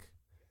like,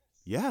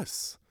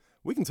 yes,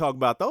 we can talk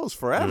about those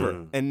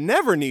forever and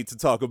never need to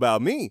talk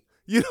about me.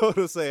 You know what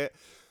I'm saying?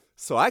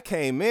 So I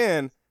came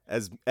in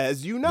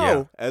as you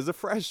know, as a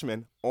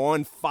freshman,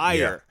 on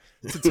fire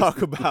to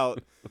talk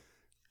about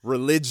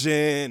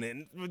religion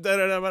and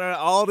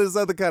all this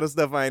other kind of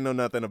stuff I ain't know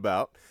nothing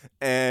about.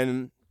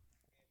 And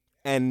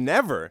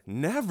never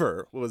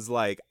was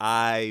like,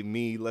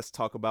 let's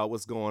talk about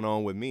what's going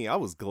on with me. I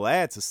was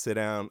glad to sit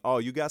down. Oh,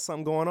 you got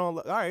something going on?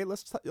 All right,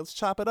 let's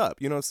chop it up.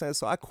 You know what I'm saying?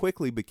 So I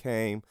quickly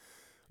became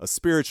a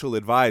spiritual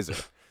advisor.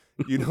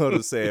 You know what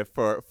I'm saying?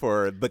 For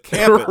the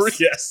campus.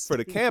 Yes. For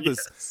the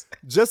campus. Yes.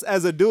 Just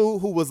as a dude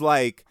who was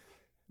like,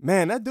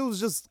 man, that dude's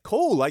just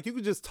cool. Like, you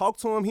could just talk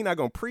to him. He not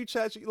gonna preach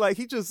at you. Like,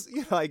 he just,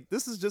 like,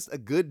 this is just a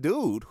good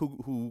dude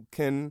who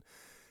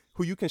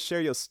you can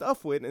share your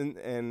stuff with,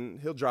 and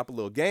he'll drop a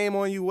little game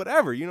on you,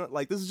 whatever.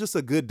 Like, this is just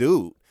a good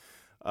dude.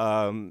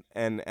 And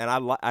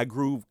I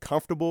grew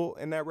comfortable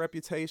in that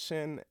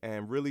reputation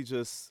and really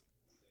just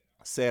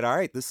said, all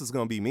right, this is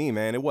gonna be me,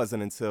 man. It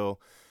wasn't until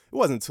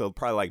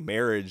probably like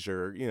marriage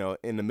or,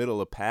 in the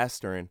middle of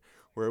pastoring,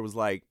 where it was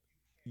like,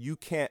 you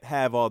can't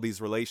have all these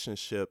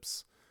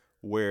relationships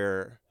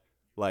where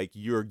like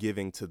you're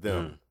giving to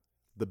them.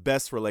 The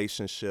best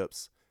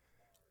relationships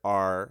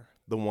are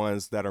the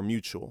ones that are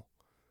mutual,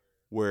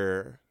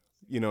 where,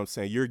 what I'm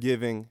saying, you're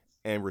giving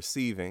and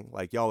receiving,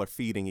 like y'all are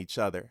feeding each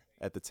other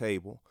at the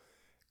table.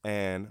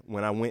 And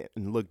when I went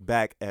and looked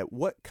back at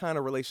what kind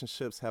of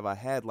relationships have I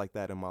had like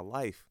that in my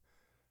life,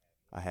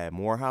 I had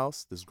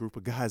Morehouse, this group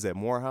of guys at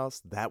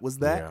Morehouse, that was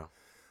that.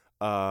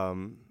 Yeah.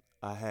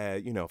 I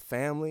had,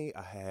 family,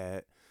 I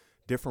had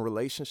different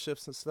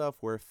relationships and stuff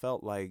where it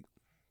felt like,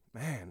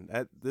 man,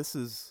 this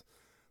is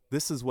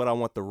what I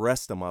want the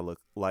rest of my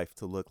life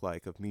to look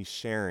like, of me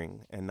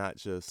sharing and not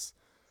just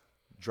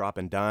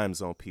dropping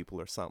dimes on people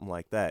or something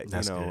like that.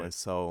 That's good.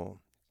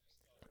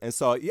 And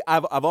so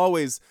I've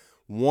always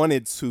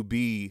wanted to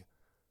be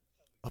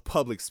a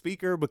public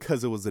speaker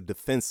because it was a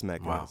defense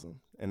mechanism. Wow.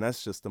 And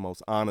that's just the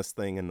most honest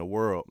thing in the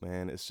world,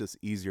 man. It's just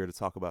easier to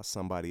talk about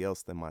somebody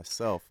else than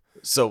myself.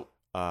 So,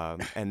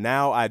 and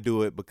now I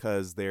do it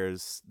because there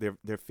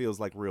feels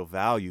like real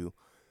value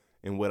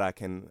in what I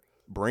can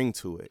bring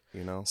to it,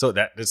 So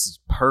this is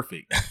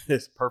perfect.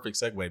 It's a perfect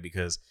segue,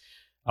 because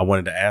I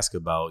wanted to ask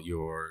about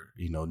your,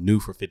 New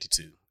for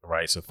 52,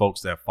 right? So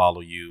folks that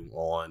follow you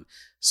on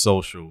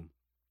social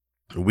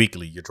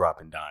weekly, you're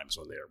dropping dimes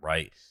on there,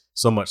 right?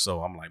 So much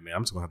so, I'm like, man,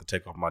 I'm just gonna have to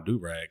take off my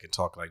do-rag and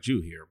talk like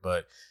you here.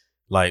 But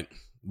like,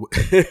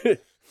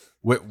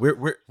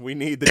 we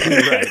need the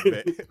do-rag,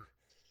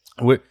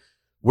 man.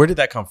 Where did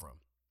that come from?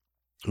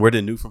 Where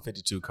did New from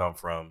 52 come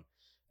from?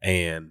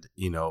 And,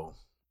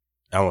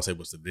 I don't want to say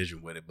what's the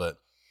vision with it, but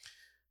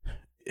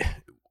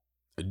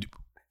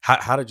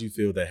how did you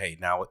feel that, hey,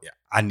 now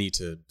I need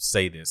to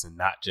say this, and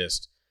not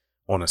just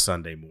on a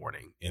Sunday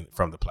morning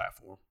from the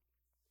platform?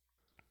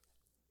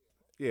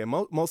 Yeah,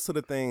 most of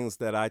the things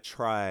that I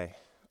try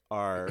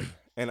are,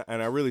 and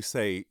I really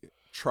say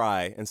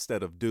try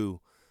instead of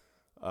do,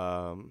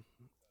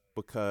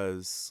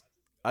 because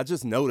I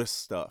just notice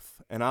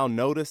stuff, and I'll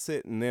notice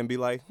it and then be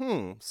like,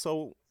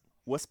 so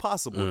what's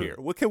possible here?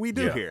 What can we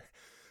do here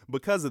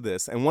because of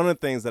this? And one of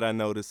the things that I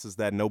noticed is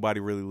that nobody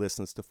really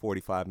listens to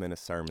 45-minute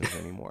sermons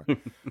anymore.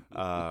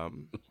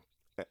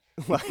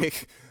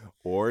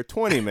 Or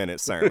 20-minute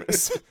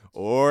sermons,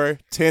 or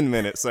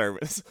 10-minute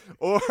sermons,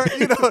 or,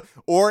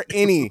 or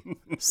any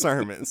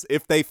sermons,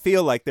 if they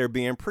feel like they're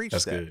being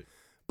preached at. Good.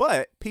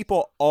 But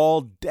people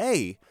all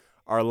day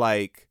are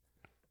like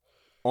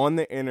on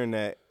the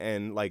internet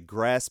and like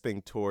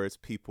grasping towards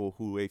people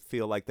who they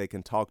feel like they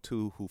can talk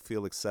to, who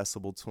feel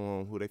accessible to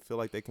them, who they feel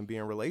like they can be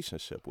in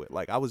relationship with.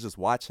 Like, I was just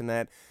watching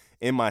that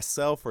in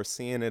myself or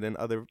seeing it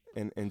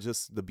in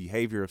just the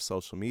behavior of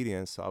social media.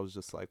 And so I was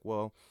just like,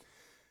 well,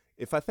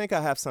 if I think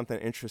I have something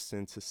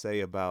interesting to say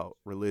about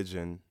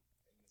religion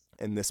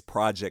and this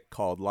project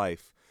called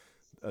life,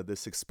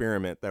 this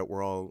experiment that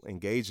we're all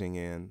engaging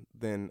in,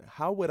 then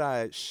how would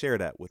I share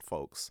that with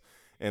folks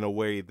in a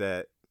way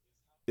that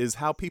is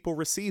how people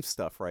receive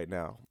stuff right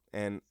now?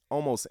 And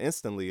almost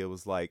instantly it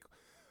was like,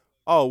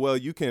 oh, well,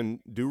 you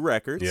can do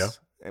records,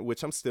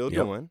 which I'm still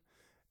doing.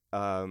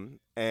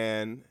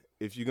 And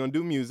if you're going to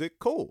do music,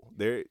 cool.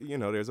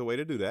 There's a way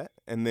to do that.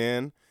 And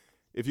then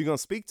if you're going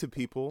to speak to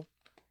people,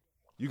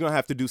 you're going to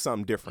have to do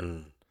something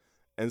different.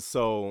 And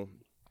so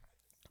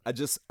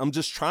I'm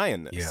just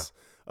trying this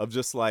of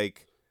just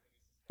like,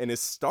 and it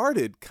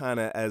started kind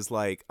of as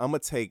like, I'm going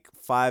to take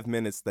 5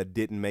 minutes that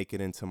didn't make it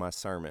into my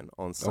sermon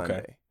on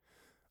Sunday.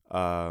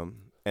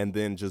 And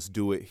then just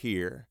do it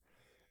here.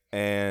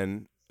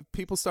 And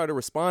people started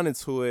responding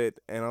to it.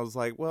 And I was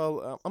like,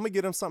 well, I'm going to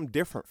get them something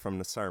different from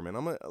the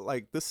sermon.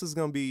 This is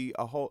going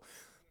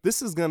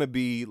to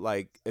be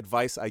like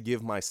advice I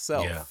give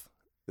myself. Yeah.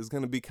 It's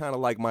going to be kind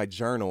of like my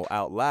journal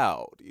out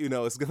loud.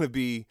 It's going to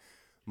be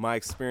my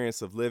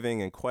experience of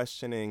living and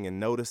questioning and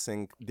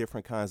noticing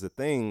different kinds of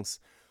things.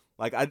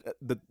 Like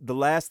the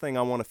last thing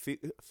I want to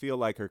feel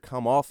like or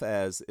come off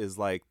as is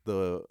like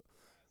the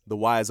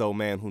wise old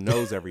man who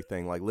knows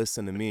everything. Like,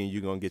 listen to me and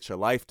you're going to get your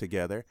life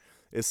together.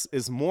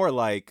 It's more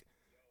like,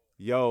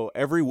 yo,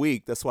 every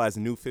week, that's why it's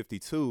New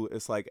 52.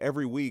 It's like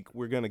every week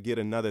we're going to get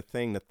another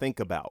thing to think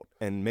about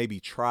and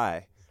maybe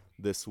try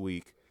this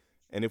week.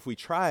 And if we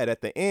try it at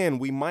the end,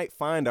 we might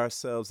find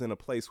ourselves in a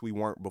place we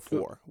weren't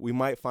before. We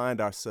might find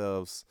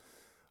ourselves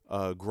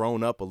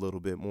grown up a little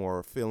bit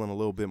more, feeling a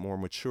little bit more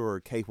mature,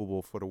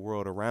 capable for the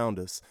world around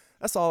us.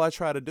 That's all I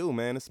try to do,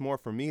 man. It's more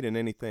for me than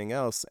anything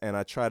else. And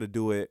I try to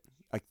do it,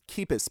 I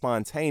keep it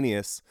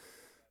spontaneous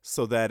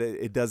so that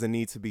it doesn't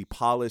need to be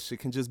polished. It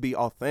can just be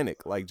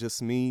authentic. Like,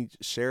 just me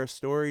share a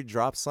story,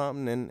 drop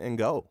something and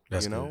go,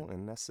 that's good.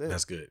 And that's it.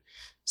 That's good.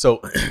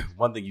 So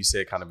one thing you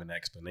said kind of in the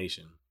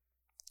explanation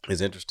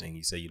is interesting.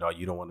 He said, you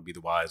don't want to be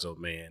the wise old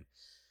man,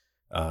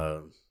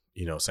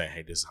 saying,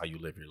 hey, this is how you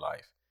live your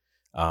life.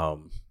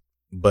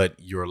 But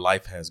your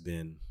life has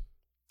been,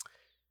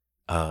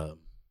 I'm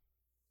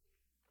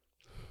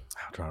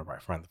trying to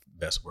find the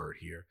best word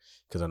here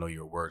because I know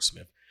you're a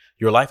wordsmith.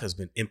 Your life has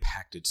been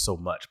impacted so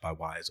much by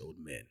wise old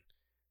men,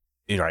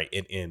 right?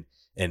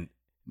 And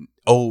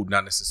old,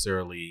 not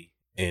necessarily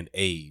in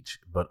age,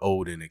 but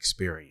old in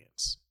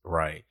experience,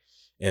 right?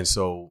 And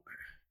so,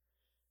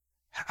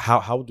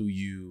 how do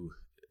you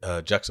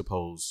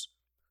juxtapose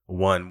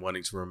one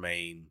wanting to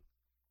remain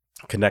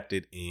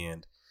connected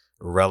and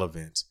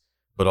relevant,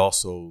 but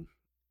also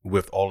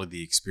with all of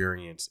the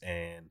experience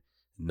and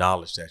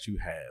knowledge that you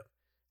have?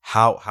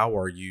 How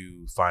are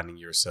you finding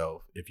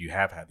yourself, if you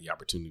have had the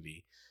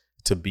opportunity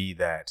to be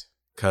that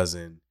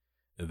cousin,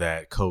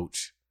 that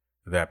coach,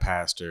 that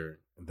pastor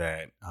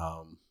that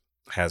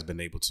has been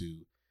able to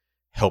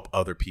help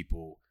other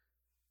people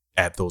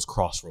at those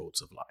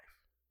crossroads of life?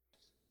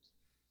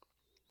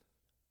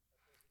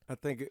 I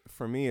think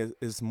for me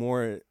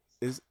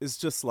it's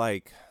just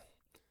like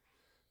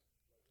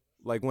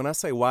when I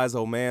say wise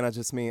old man, I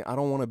just mean I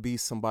don't want to be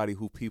somebody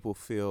who people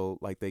feel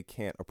like they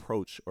can't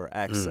approach or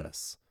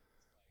access.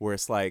 Where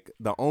it's like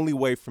the only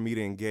way for me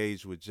to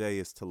engage with Jay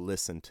is to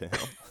listen to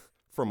him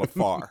from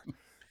afar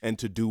and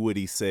to do what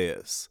he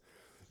says.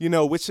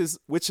 Which is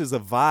a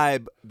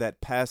vibe that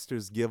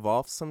pastors give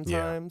off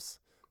sometimes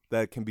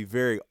that can be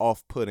very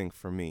off-putting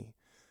for me.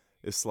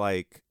 It's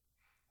like,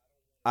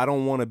 I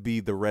don't want to be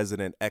the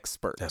resident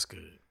expert. That's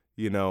good.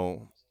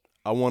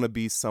 I want to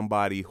be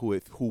somebody who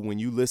when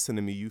you listen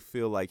to me, you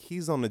feel like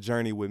he's on the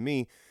journey with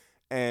me,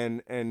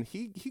 and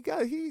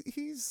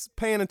he's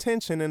paying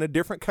attention in a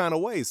different kind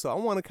of way. So I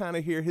want to kind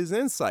of hear his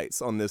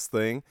insights on this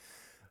thing.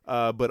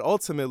 But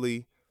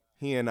ultimately,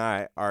 he and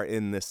I are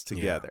in this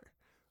together.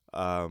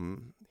 Yeah.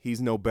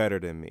 He's no better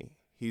than me.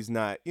 He's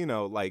not,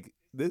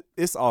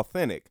 it's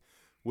authentic.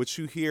 What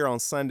you hear on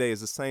Sunday is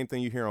the same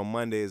thing you hear on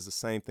Monday is the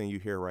same thing you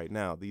hear right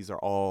now. These are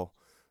all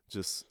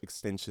just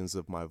extensions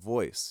of my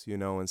voice,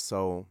 and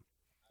so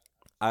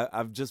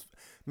I've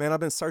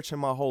been searching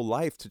my whole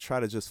life to try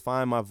to just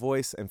find my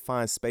voice and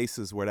find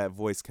spaces where that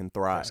voice can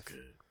thrive. That's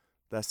good.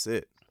 That's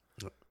it.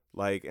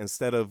 Like,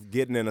 instead of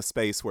getting in a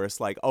space where it's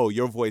like, oh,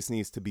 your voice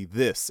needs to be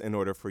this in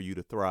order for you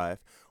to thrive,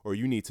 or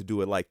you need to do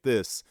it like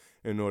this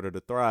in order to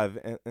thrive.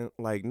 And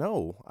like,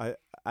 no,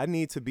 I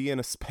need to be in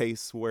a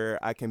space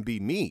where I can be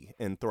me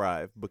and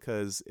thrive,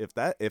 because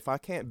if I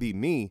can't be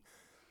me,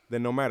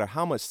 then no matter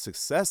how much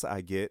success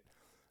I get,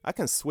 I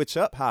can switch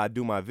up how I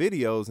do my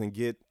videos and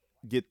get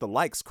the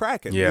likes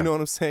cracking. Yeah. You know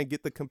what I'm saying?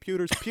 Get the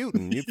computers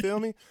puting. You feel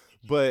me?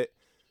 But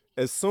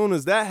as soon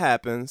as that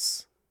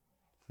happens,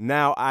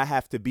 now I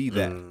have to be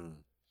that.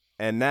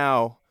 And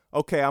now,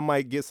 okay, I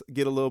might get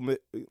a little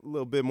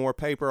bit more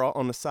paper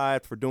on the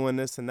side for doing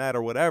this and that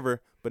or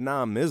whatever, but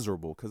now I'm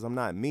miserable because I'm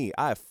not me.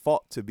 I have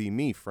fought to be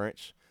me,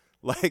 French.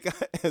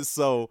 And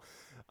so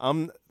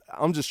I'm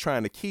just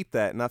trying to keep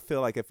that. And I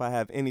feel like if I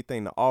have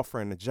anything to offer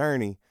in the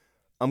journey,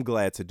 I'm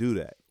glad to do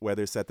that,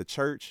 whether it's at the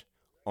church,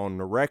 on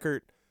the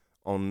record,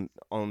 on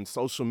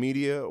social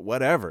media,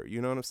 whatever.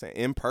 You know what I'm saying?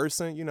 In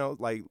person,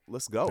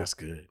 let's go. That's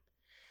good.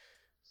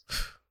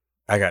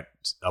 I got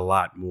a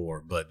lot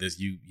more, but this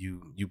you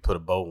put a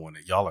bow on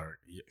it.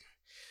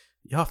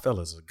 Y'all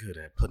fellas are good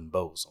at putting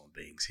bows on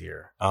things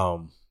here.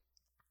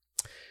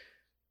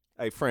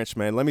 Hey, French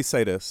man, let me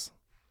say this: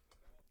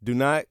 do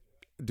not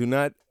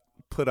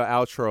put an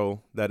outro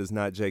that is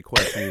not Jay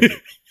Quest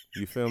music.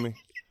 You feel me?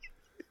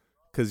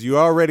 Because you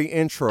already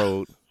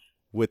introed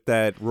with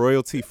that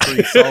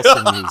royalty-free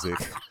salsa music,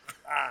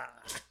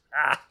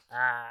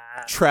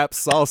 trap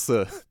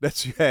salsa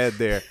that you had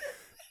there,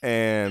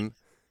 and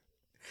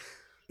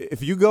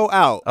if you go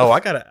out,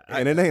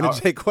 and it ain't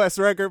a Jay Quest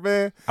record,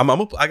 man.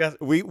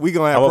 We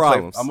gonna have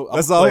problems.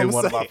 That's all I'm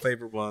one of my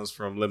favorite ones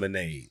from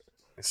Lemonade.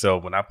 So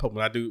when I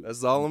do,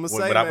 that's all I'm gonna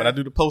say. When I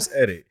do the post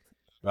edit,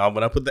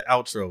 when I put the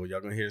outro, y'all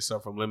gonna hear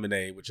something from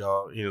Lemonade, which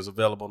y'all is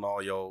available on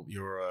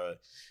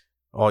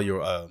all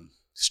your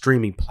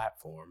streaming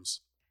platforms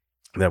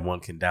that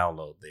one can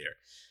download there.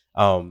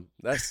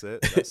 That's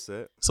it. That's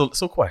it. So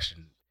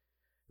question.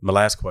 My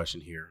last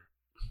question here.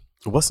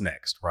 What's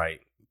next,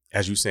 right?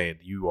 As you said,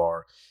 you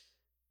are,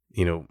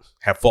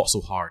 have fought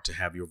so hard to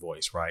have your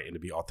voice, right? And to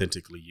be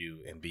authentically you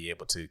and be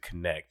able to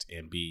connect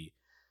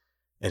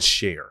and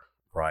share,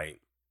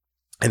 right?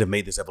 And have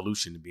made this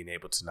evolution to being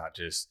able to not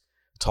just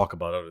talk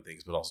about other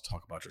things, but also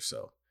talk about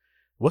yourself.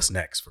 What's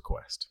next for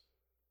Quest?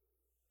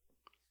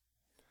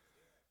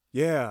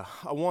 Yeah,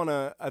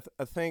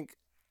 I think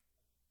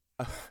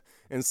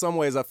in some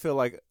ways I feel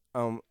like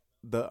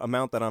the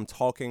amount that I'm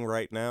talking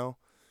right now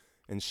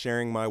and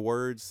sharing my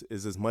words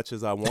is as much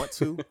as I want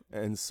to.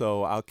 And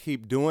so I'll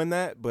keep doing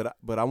that, but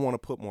I want to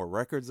put more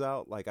records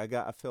out. Like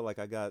I feel like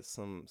I got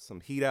some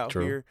heat out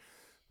True. here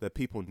that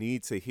people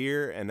need to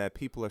hear, and that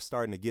people are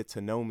starting to get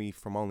to know me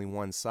from only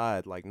one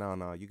side. Like, no,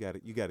 you got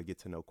to get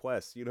to know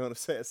Quest. You know what I'm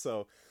saying?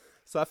 So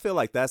I feel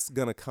like that's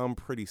going to come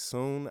pretty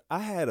soon. I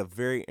had a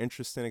very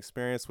interesting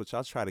experience, which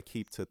I'll try to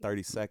keep to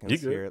 30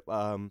 seconds here.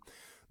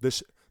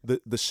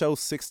 the show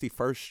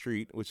 61st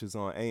Street, which is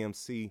on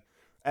AMC,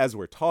 as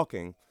we're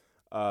talking,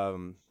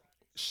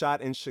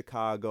 shot in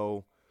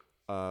Chicago.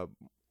 A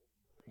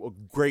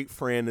great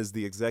friend is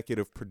the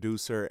executive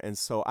producer, and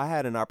so I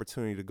had an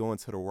opportunity to go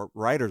into the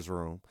writer's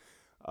room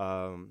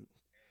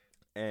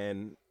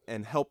and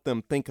help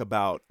them think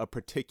about a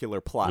particular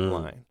plot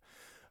line.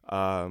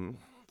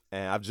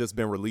 And I've just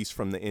been released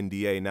from the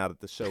NDA now that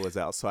the show is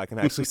out, so I can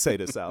actually say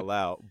this out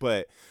loud.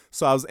 But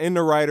so I was in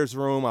the writer's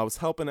room, I was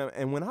helping them,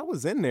 and when I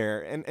was in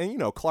there, and you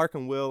know, Clark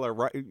and Will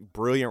are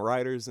brilliant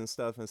writers and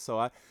stuff, and so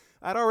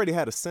I'd already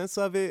had a sense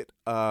of it.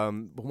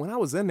 But when I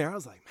was in there, I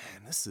was like,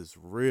 man, this is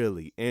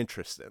really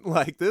interesting.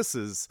 Like this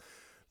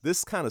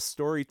kind of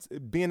story,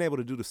 being able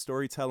to do the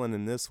storytelling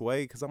in this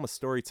way, because I'm a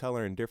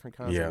storyteller in different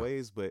kinds of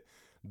ways, but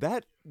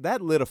that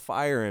lit a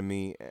fire in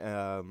me.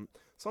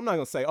 So I'm not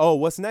gonna say, oh,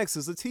 what's next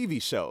is a TV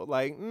show.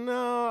 Like,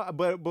 no,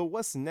 but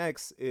what's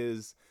next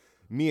is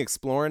me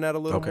exploring that a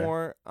little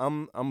more.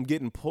 I'm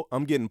getting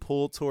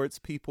pulled towards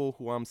people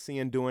who I'm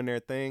seeing doing their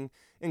thing,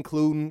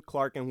 including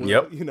Clark and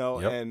Will, you know,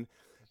 and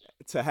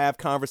to have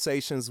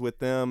conversations with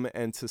them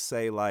and to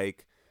say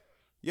like,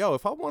 yo,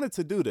 if I wanted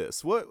to do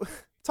this, what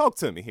talk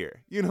to me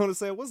here. You know what I'm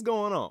saying? What's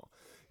going on?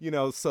 You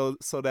know, so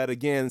that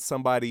again,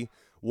 somebody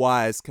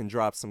wise can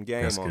drop some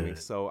game on me.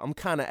 So I'm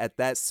kind of at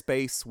that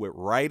space with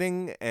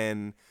writing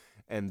and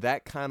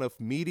that kind of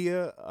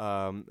media.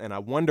 And I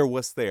wonder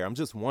what's there. I'm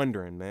just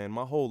wondering, man.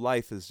 My whole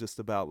life is just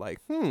about like,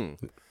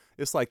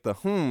 It's like the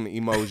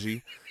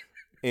emoji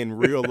in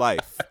real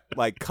life,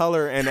 like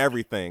color and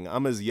everything.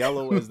 I'm as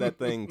yellow as that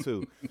thing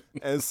too.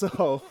 And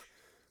so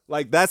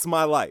like, that's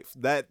my life,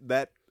 that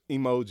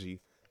emoji.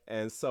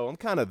 And so I'm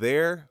kind of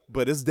there,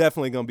 but it's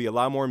definitely going to be a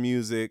lot more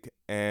music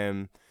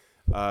and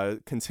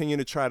continue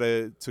to try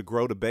to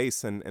grow the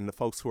base and the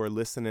folks who are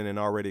listening and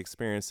already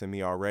experiencing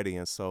me already.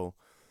 And so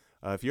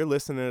if you're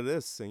listening to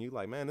this and you're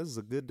like, man, this is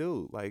a good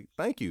dude, like,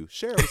 thank you.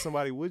 Share it with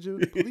somebody, would you,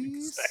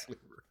 please? Exactly.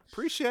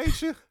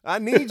 Appreciate you. I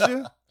need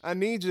you.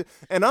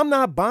 And I'm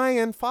not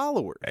buying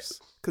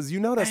followers because you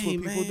know that's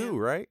what people do,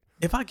 right?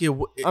 If I get,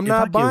 I'm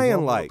not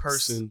buying likes.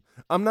 Person,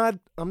 I'm not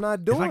doing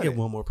it. If I get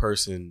one more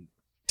person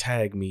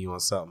tag me on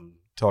something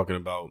talking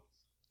about,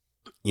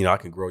 you know, I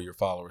can grow your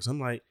followers. I'm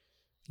like,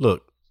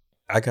 look,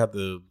 I got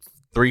the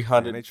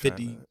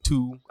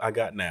 352 I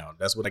got now.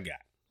 That's what I got.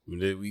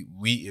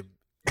 You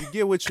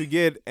get what you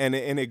get, and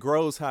it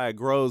grows how it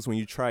grows when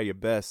you try your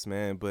best,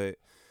 man. But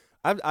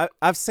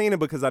I've seen it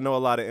because I know a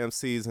lot of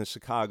MCs in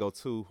Chicago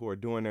too who are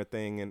doing their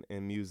thing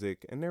in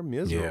music, and they're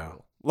miserable. Yeah.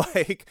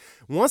 Like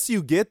once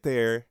you get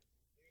there,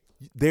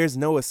 there's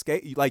no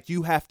escape. Like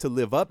you have to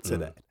live up to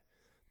that.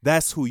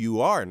 That's who you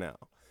are now.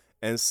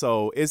 And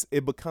so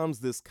it becomes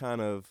this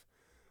kind of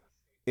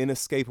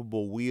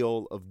inescapable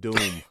wheel of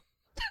doom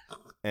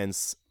and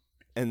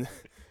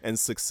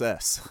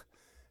success.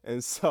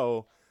 And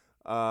so,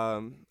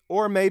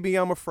 or maybe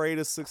I'm afraid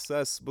of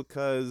success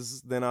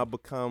because then I'll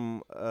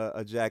become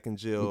a Jack and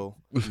Jill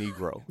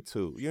Negro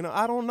too. You know,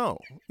 I don't know.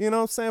 You know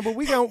what I'm saying? But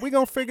we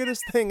gonna figure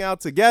this thing out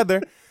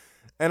together.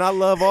 And I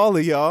love all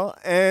of y'all.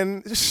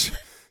 And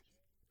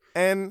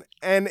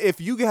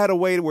if you got a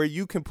way where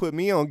you can put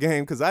me on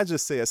game because I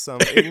just said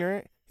something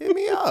ignorant, hit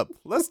me up.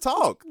 Let's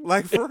talk.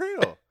 Like, for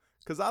real.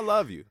 Because I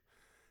love you.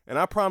 And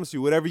I promise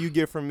you, whatever you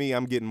get from me,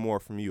 I'm getting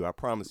more from you. I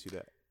promise you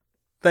that.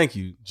 Thank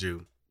you,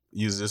 Jew.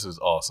 This was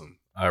awesome.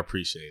 I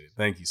appreciate it.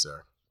 Thank you,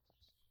 sir.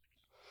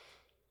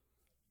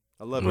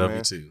 I love you, man.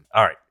 You too.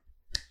 All right.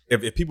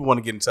 If people want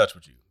to get in touch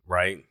with you,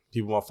 right?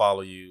 People want to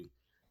follow you,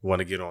 want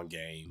to get on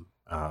game,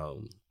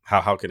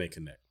 how can they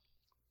connect?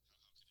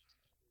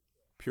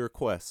 Pure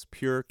Quest,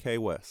 Pure K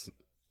West,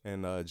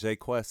 and J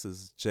Quest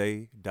is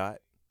J.KWEST.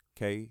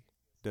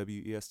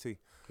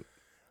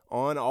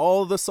 On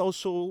all the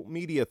social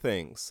media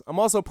things. I'm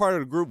also part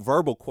of the group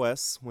Verbal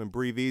Quest. When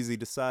Breathe Easy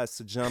decides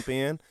to jump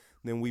in,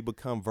 then we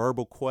become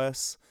Verbal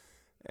Quest,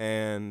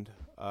 and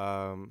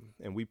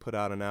we put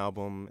out an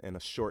album and a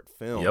short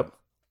film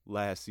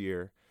last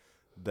year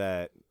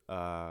that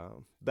I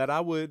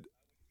would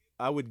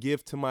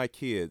give to my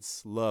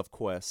kids, Love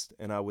Quest,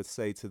 and I would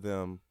say to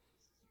them,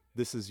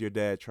 this is your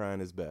dad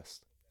trying his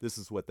best. This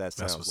is what that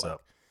sounds like.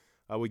 Up.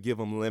 I would give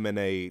him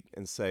Lemonade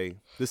and say,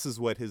 this is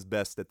what his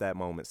best at that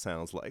moment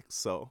sounds like.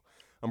 So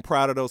I'm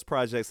proud of those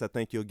projects. I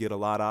think you'll get a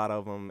lot out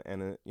of them.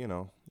 And,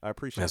 I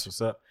appreciate it. That's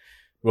what's up.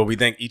 Well, we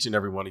thank each and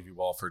every one of you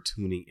all for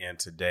tuning in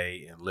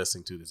today and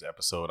listening to this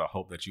episode. I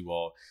hope that you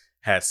all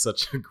had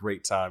such a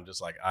great time,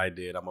 just like I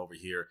did. I'm over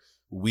here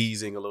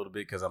wheezing a little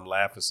bit because I'm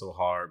laughing so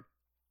hard.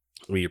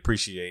 We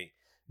appreciate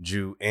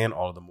Jew and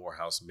all of the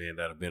Morehouse men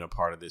that have been a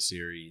part of this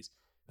series.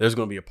 There's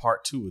going to be a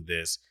part 2 of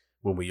this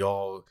when we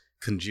all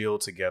congeal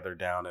together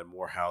down at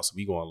Morehouse.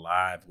 We going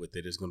live with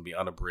it. It's going to be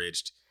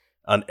unabridged,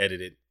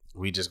 unedited.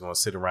 We just going to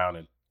sit around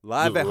and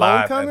live at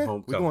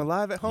homecoming. We going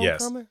live at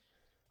homecoming.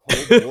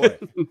 Yes. Oh boy.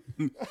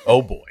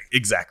 Oh boy.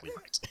 Exactly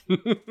right.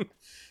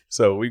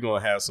 So we're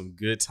going to have some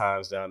good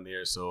times down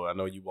there. So I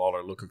know you all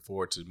are looking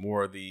forward to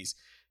more of these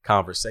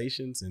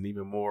conversations and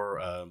even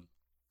more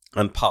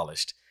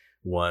unpolished.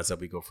 ones that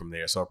we go from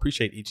there. So I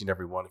appreciate each and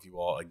every one of you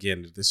all.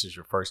 Again, if this is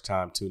your first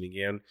time tuning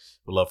in,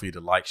 we'd love for you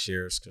to like,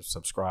 share,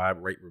 subscribe,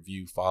 rate,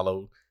 review,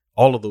 follow.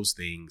 All of those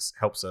things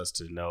helps us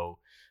to know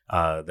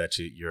that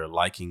you're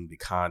liking the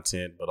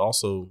content, but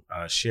also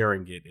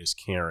sharing it is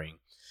caring.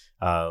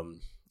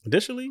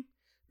 Additionally,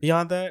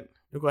 beyond that,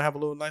 we're going to have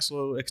a nice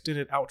little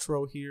extended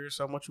outro here.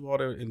 So I want you all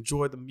to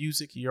enjoy the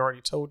music. He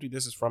already told you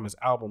this is from his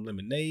album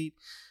Lemonade.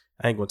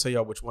 I ain't going to tell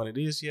y'all which one it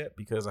is yet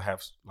because I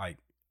have like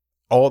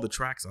all the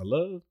tracks I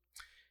love.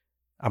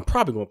 I'm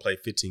probably going to play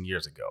 15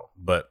 years ago,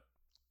 but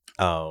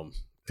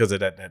because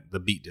of that the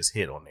beat just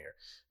hit on there.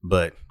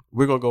 But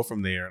we're going to go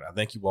from there. And I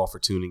thank you all for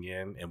tuning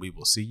in, and we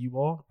will see you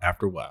all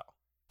after a while.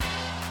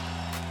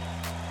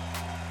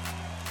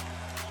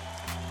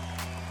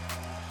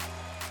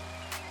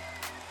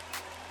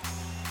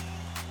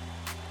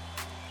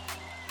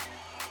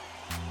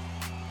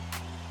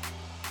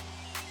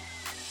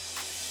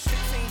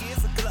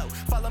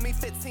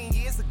 15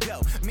 years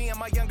ago, me and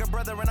my younger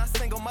brother and our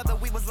single mother,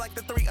 we was like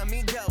the three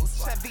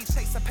amigos. Chevy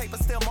chasing paper,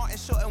 still Martin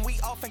Short, and we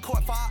off in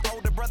court for our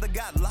older brother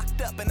got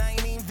locked up, and I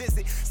ain't even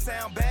visit.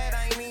 Sound bad,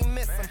 I ain't even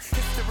miss him.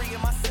 History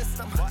in my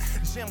system.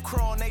 Jim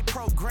Crow on they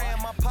program.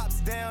 My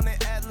pops down in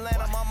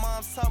Atlanta. My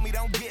mom told me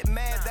don't get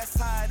mad. That's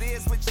how it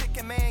is with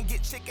Chicken Man.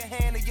 Get chicken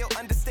handed, you'll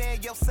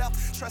understand yourself.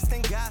 Trust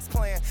in God's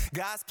plan.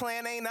 God's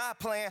plan ain't our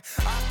plan.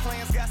 Our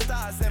plans got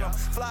stars in them,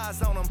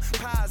 flies on them,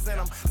 pies in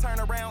them. Turn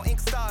around, ink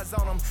stars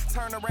on them.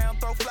 Turn around,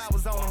 throw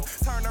flowers on them.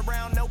 Turn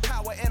around, no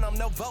power in them,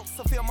 no votes.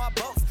 So feel my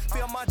boats,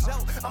 feel my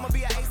joke. I'ma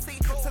be an AC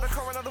to the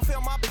coroner to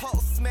feel my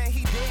pulse. Man,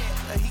 he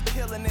dead, he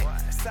killing it.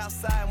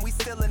 Southside and we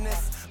still in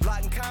this.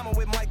 Lot in common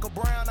with Michael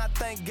Brown. I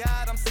thank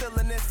God I'm still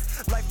in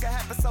this. Life can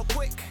happen so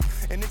quick,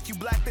 and if you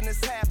black then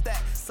it's half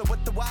that. So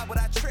what the why would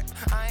I trip?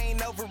 I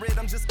ain't over it,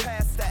 I'm just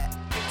past that.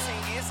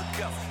 15 years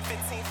ago,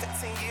 15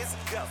 years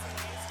ago,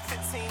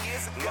 15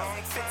 years ago,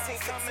 15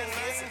 years ago, 15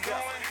 years ago,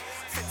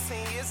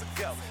 15 years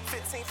ago,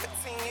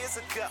 15 years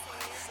ago,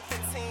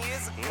 15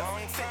 years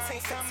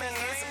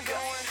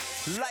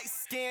ago. Light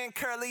skin,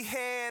 curly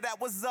hair,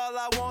 that was all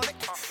I wanted.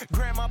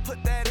 Grandma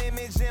put that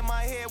image in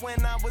my head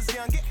when I was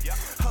younger.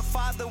 Her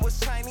father was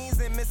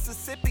Chinese in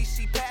Mississippi,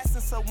 she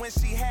passing, so when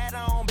she had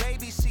her own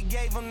baby, she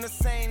gave him the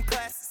same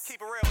classes.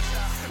 Keep it real with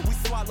y'all. We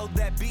swallowed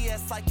that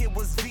BS like it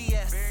was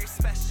VS. Very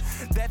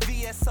special. That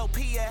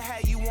VSOP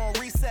had you on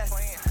recess.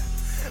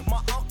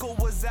 My uncle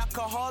was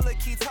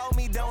alcoholic, he told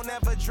me don't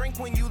ever drink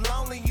when you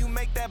lonely, you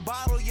make that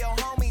bottle your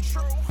homie.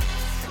 True.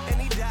 And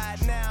he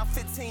died now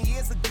 15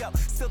 years ago.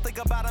 Still think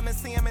about him and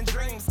see him in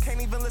dreams. Can't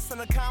even listen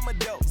to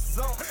Commodores.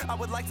 I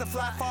would like to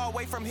fly far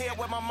away from here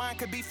where my mind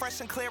could be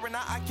fresh and clear and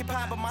not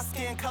occupied by my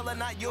skin color,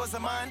 not yours or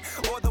mine,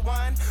 or the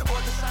wine,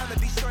 or the shine that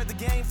destroyed the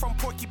game. From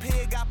Porky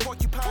Pig, got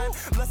porcupine.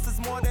 Less is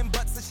more than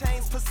butts and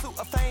chains. Pursuit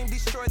of fame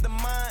destroyed the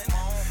mind.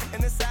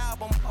 And this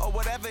album, or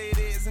whatever it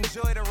is,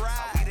 enjoy the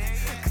ride.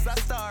 Cause I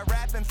started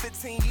rapping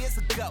 15 years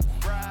ago.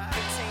 15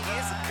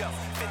 years ago.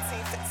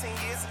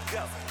 15 years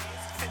ago.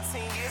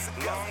 15 years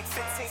ago,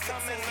 15 years ago,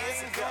 15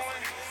 years ago,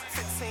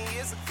 15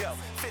 years ago,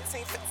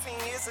 15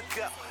 years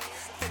ago,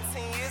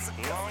 15 years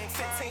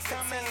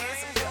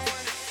ago,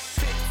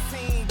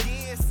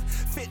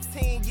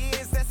 15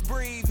 years, that's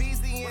breathe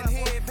easy in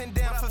here, been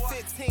down for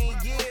 15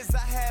 years. I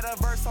had a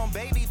verse on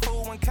Baby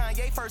Fool when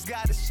Kanye first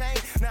got his chain.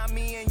 Now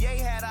me and Ye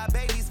had our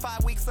babies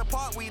 5 weeks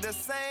apart, we the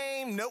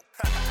same, nope.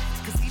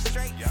 Cause he's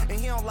straight, and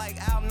he don't like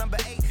album number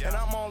 8, and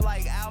I'm on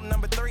like album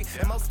number 3,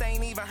 and most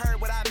ain't even heard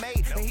what I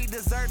made, and he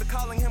deserved to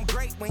calling him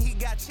great when he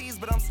got cheese,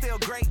 but I'm still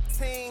great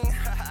ting.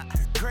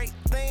 Great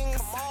things.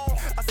 Come on.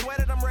 I swear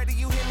that I'm ready,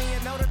 you hear me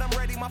and know that I'm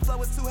ready. My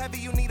flow is too heavy,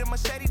 you need a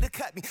machete to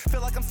cut me.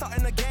 Feel like I'm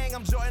starting a gang,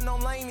 I'm Jordan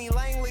on Laney.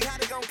 Langley, how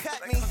they gon'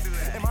 cut me?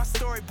 And my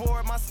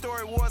storyboard, my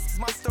story wars, cause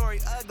my story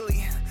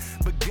ugly.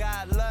 But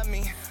God love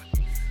me,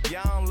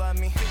 y'all don't love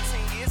me.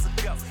 15 years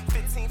ago,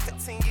 15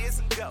 years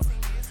ago,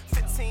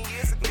 15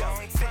 years ago,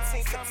 15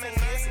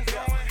 years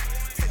ago,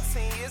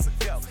 15 years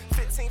ago,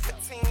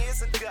 15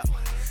 years ago,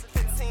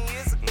 15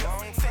 years ago,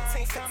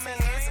 15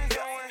 years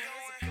ago.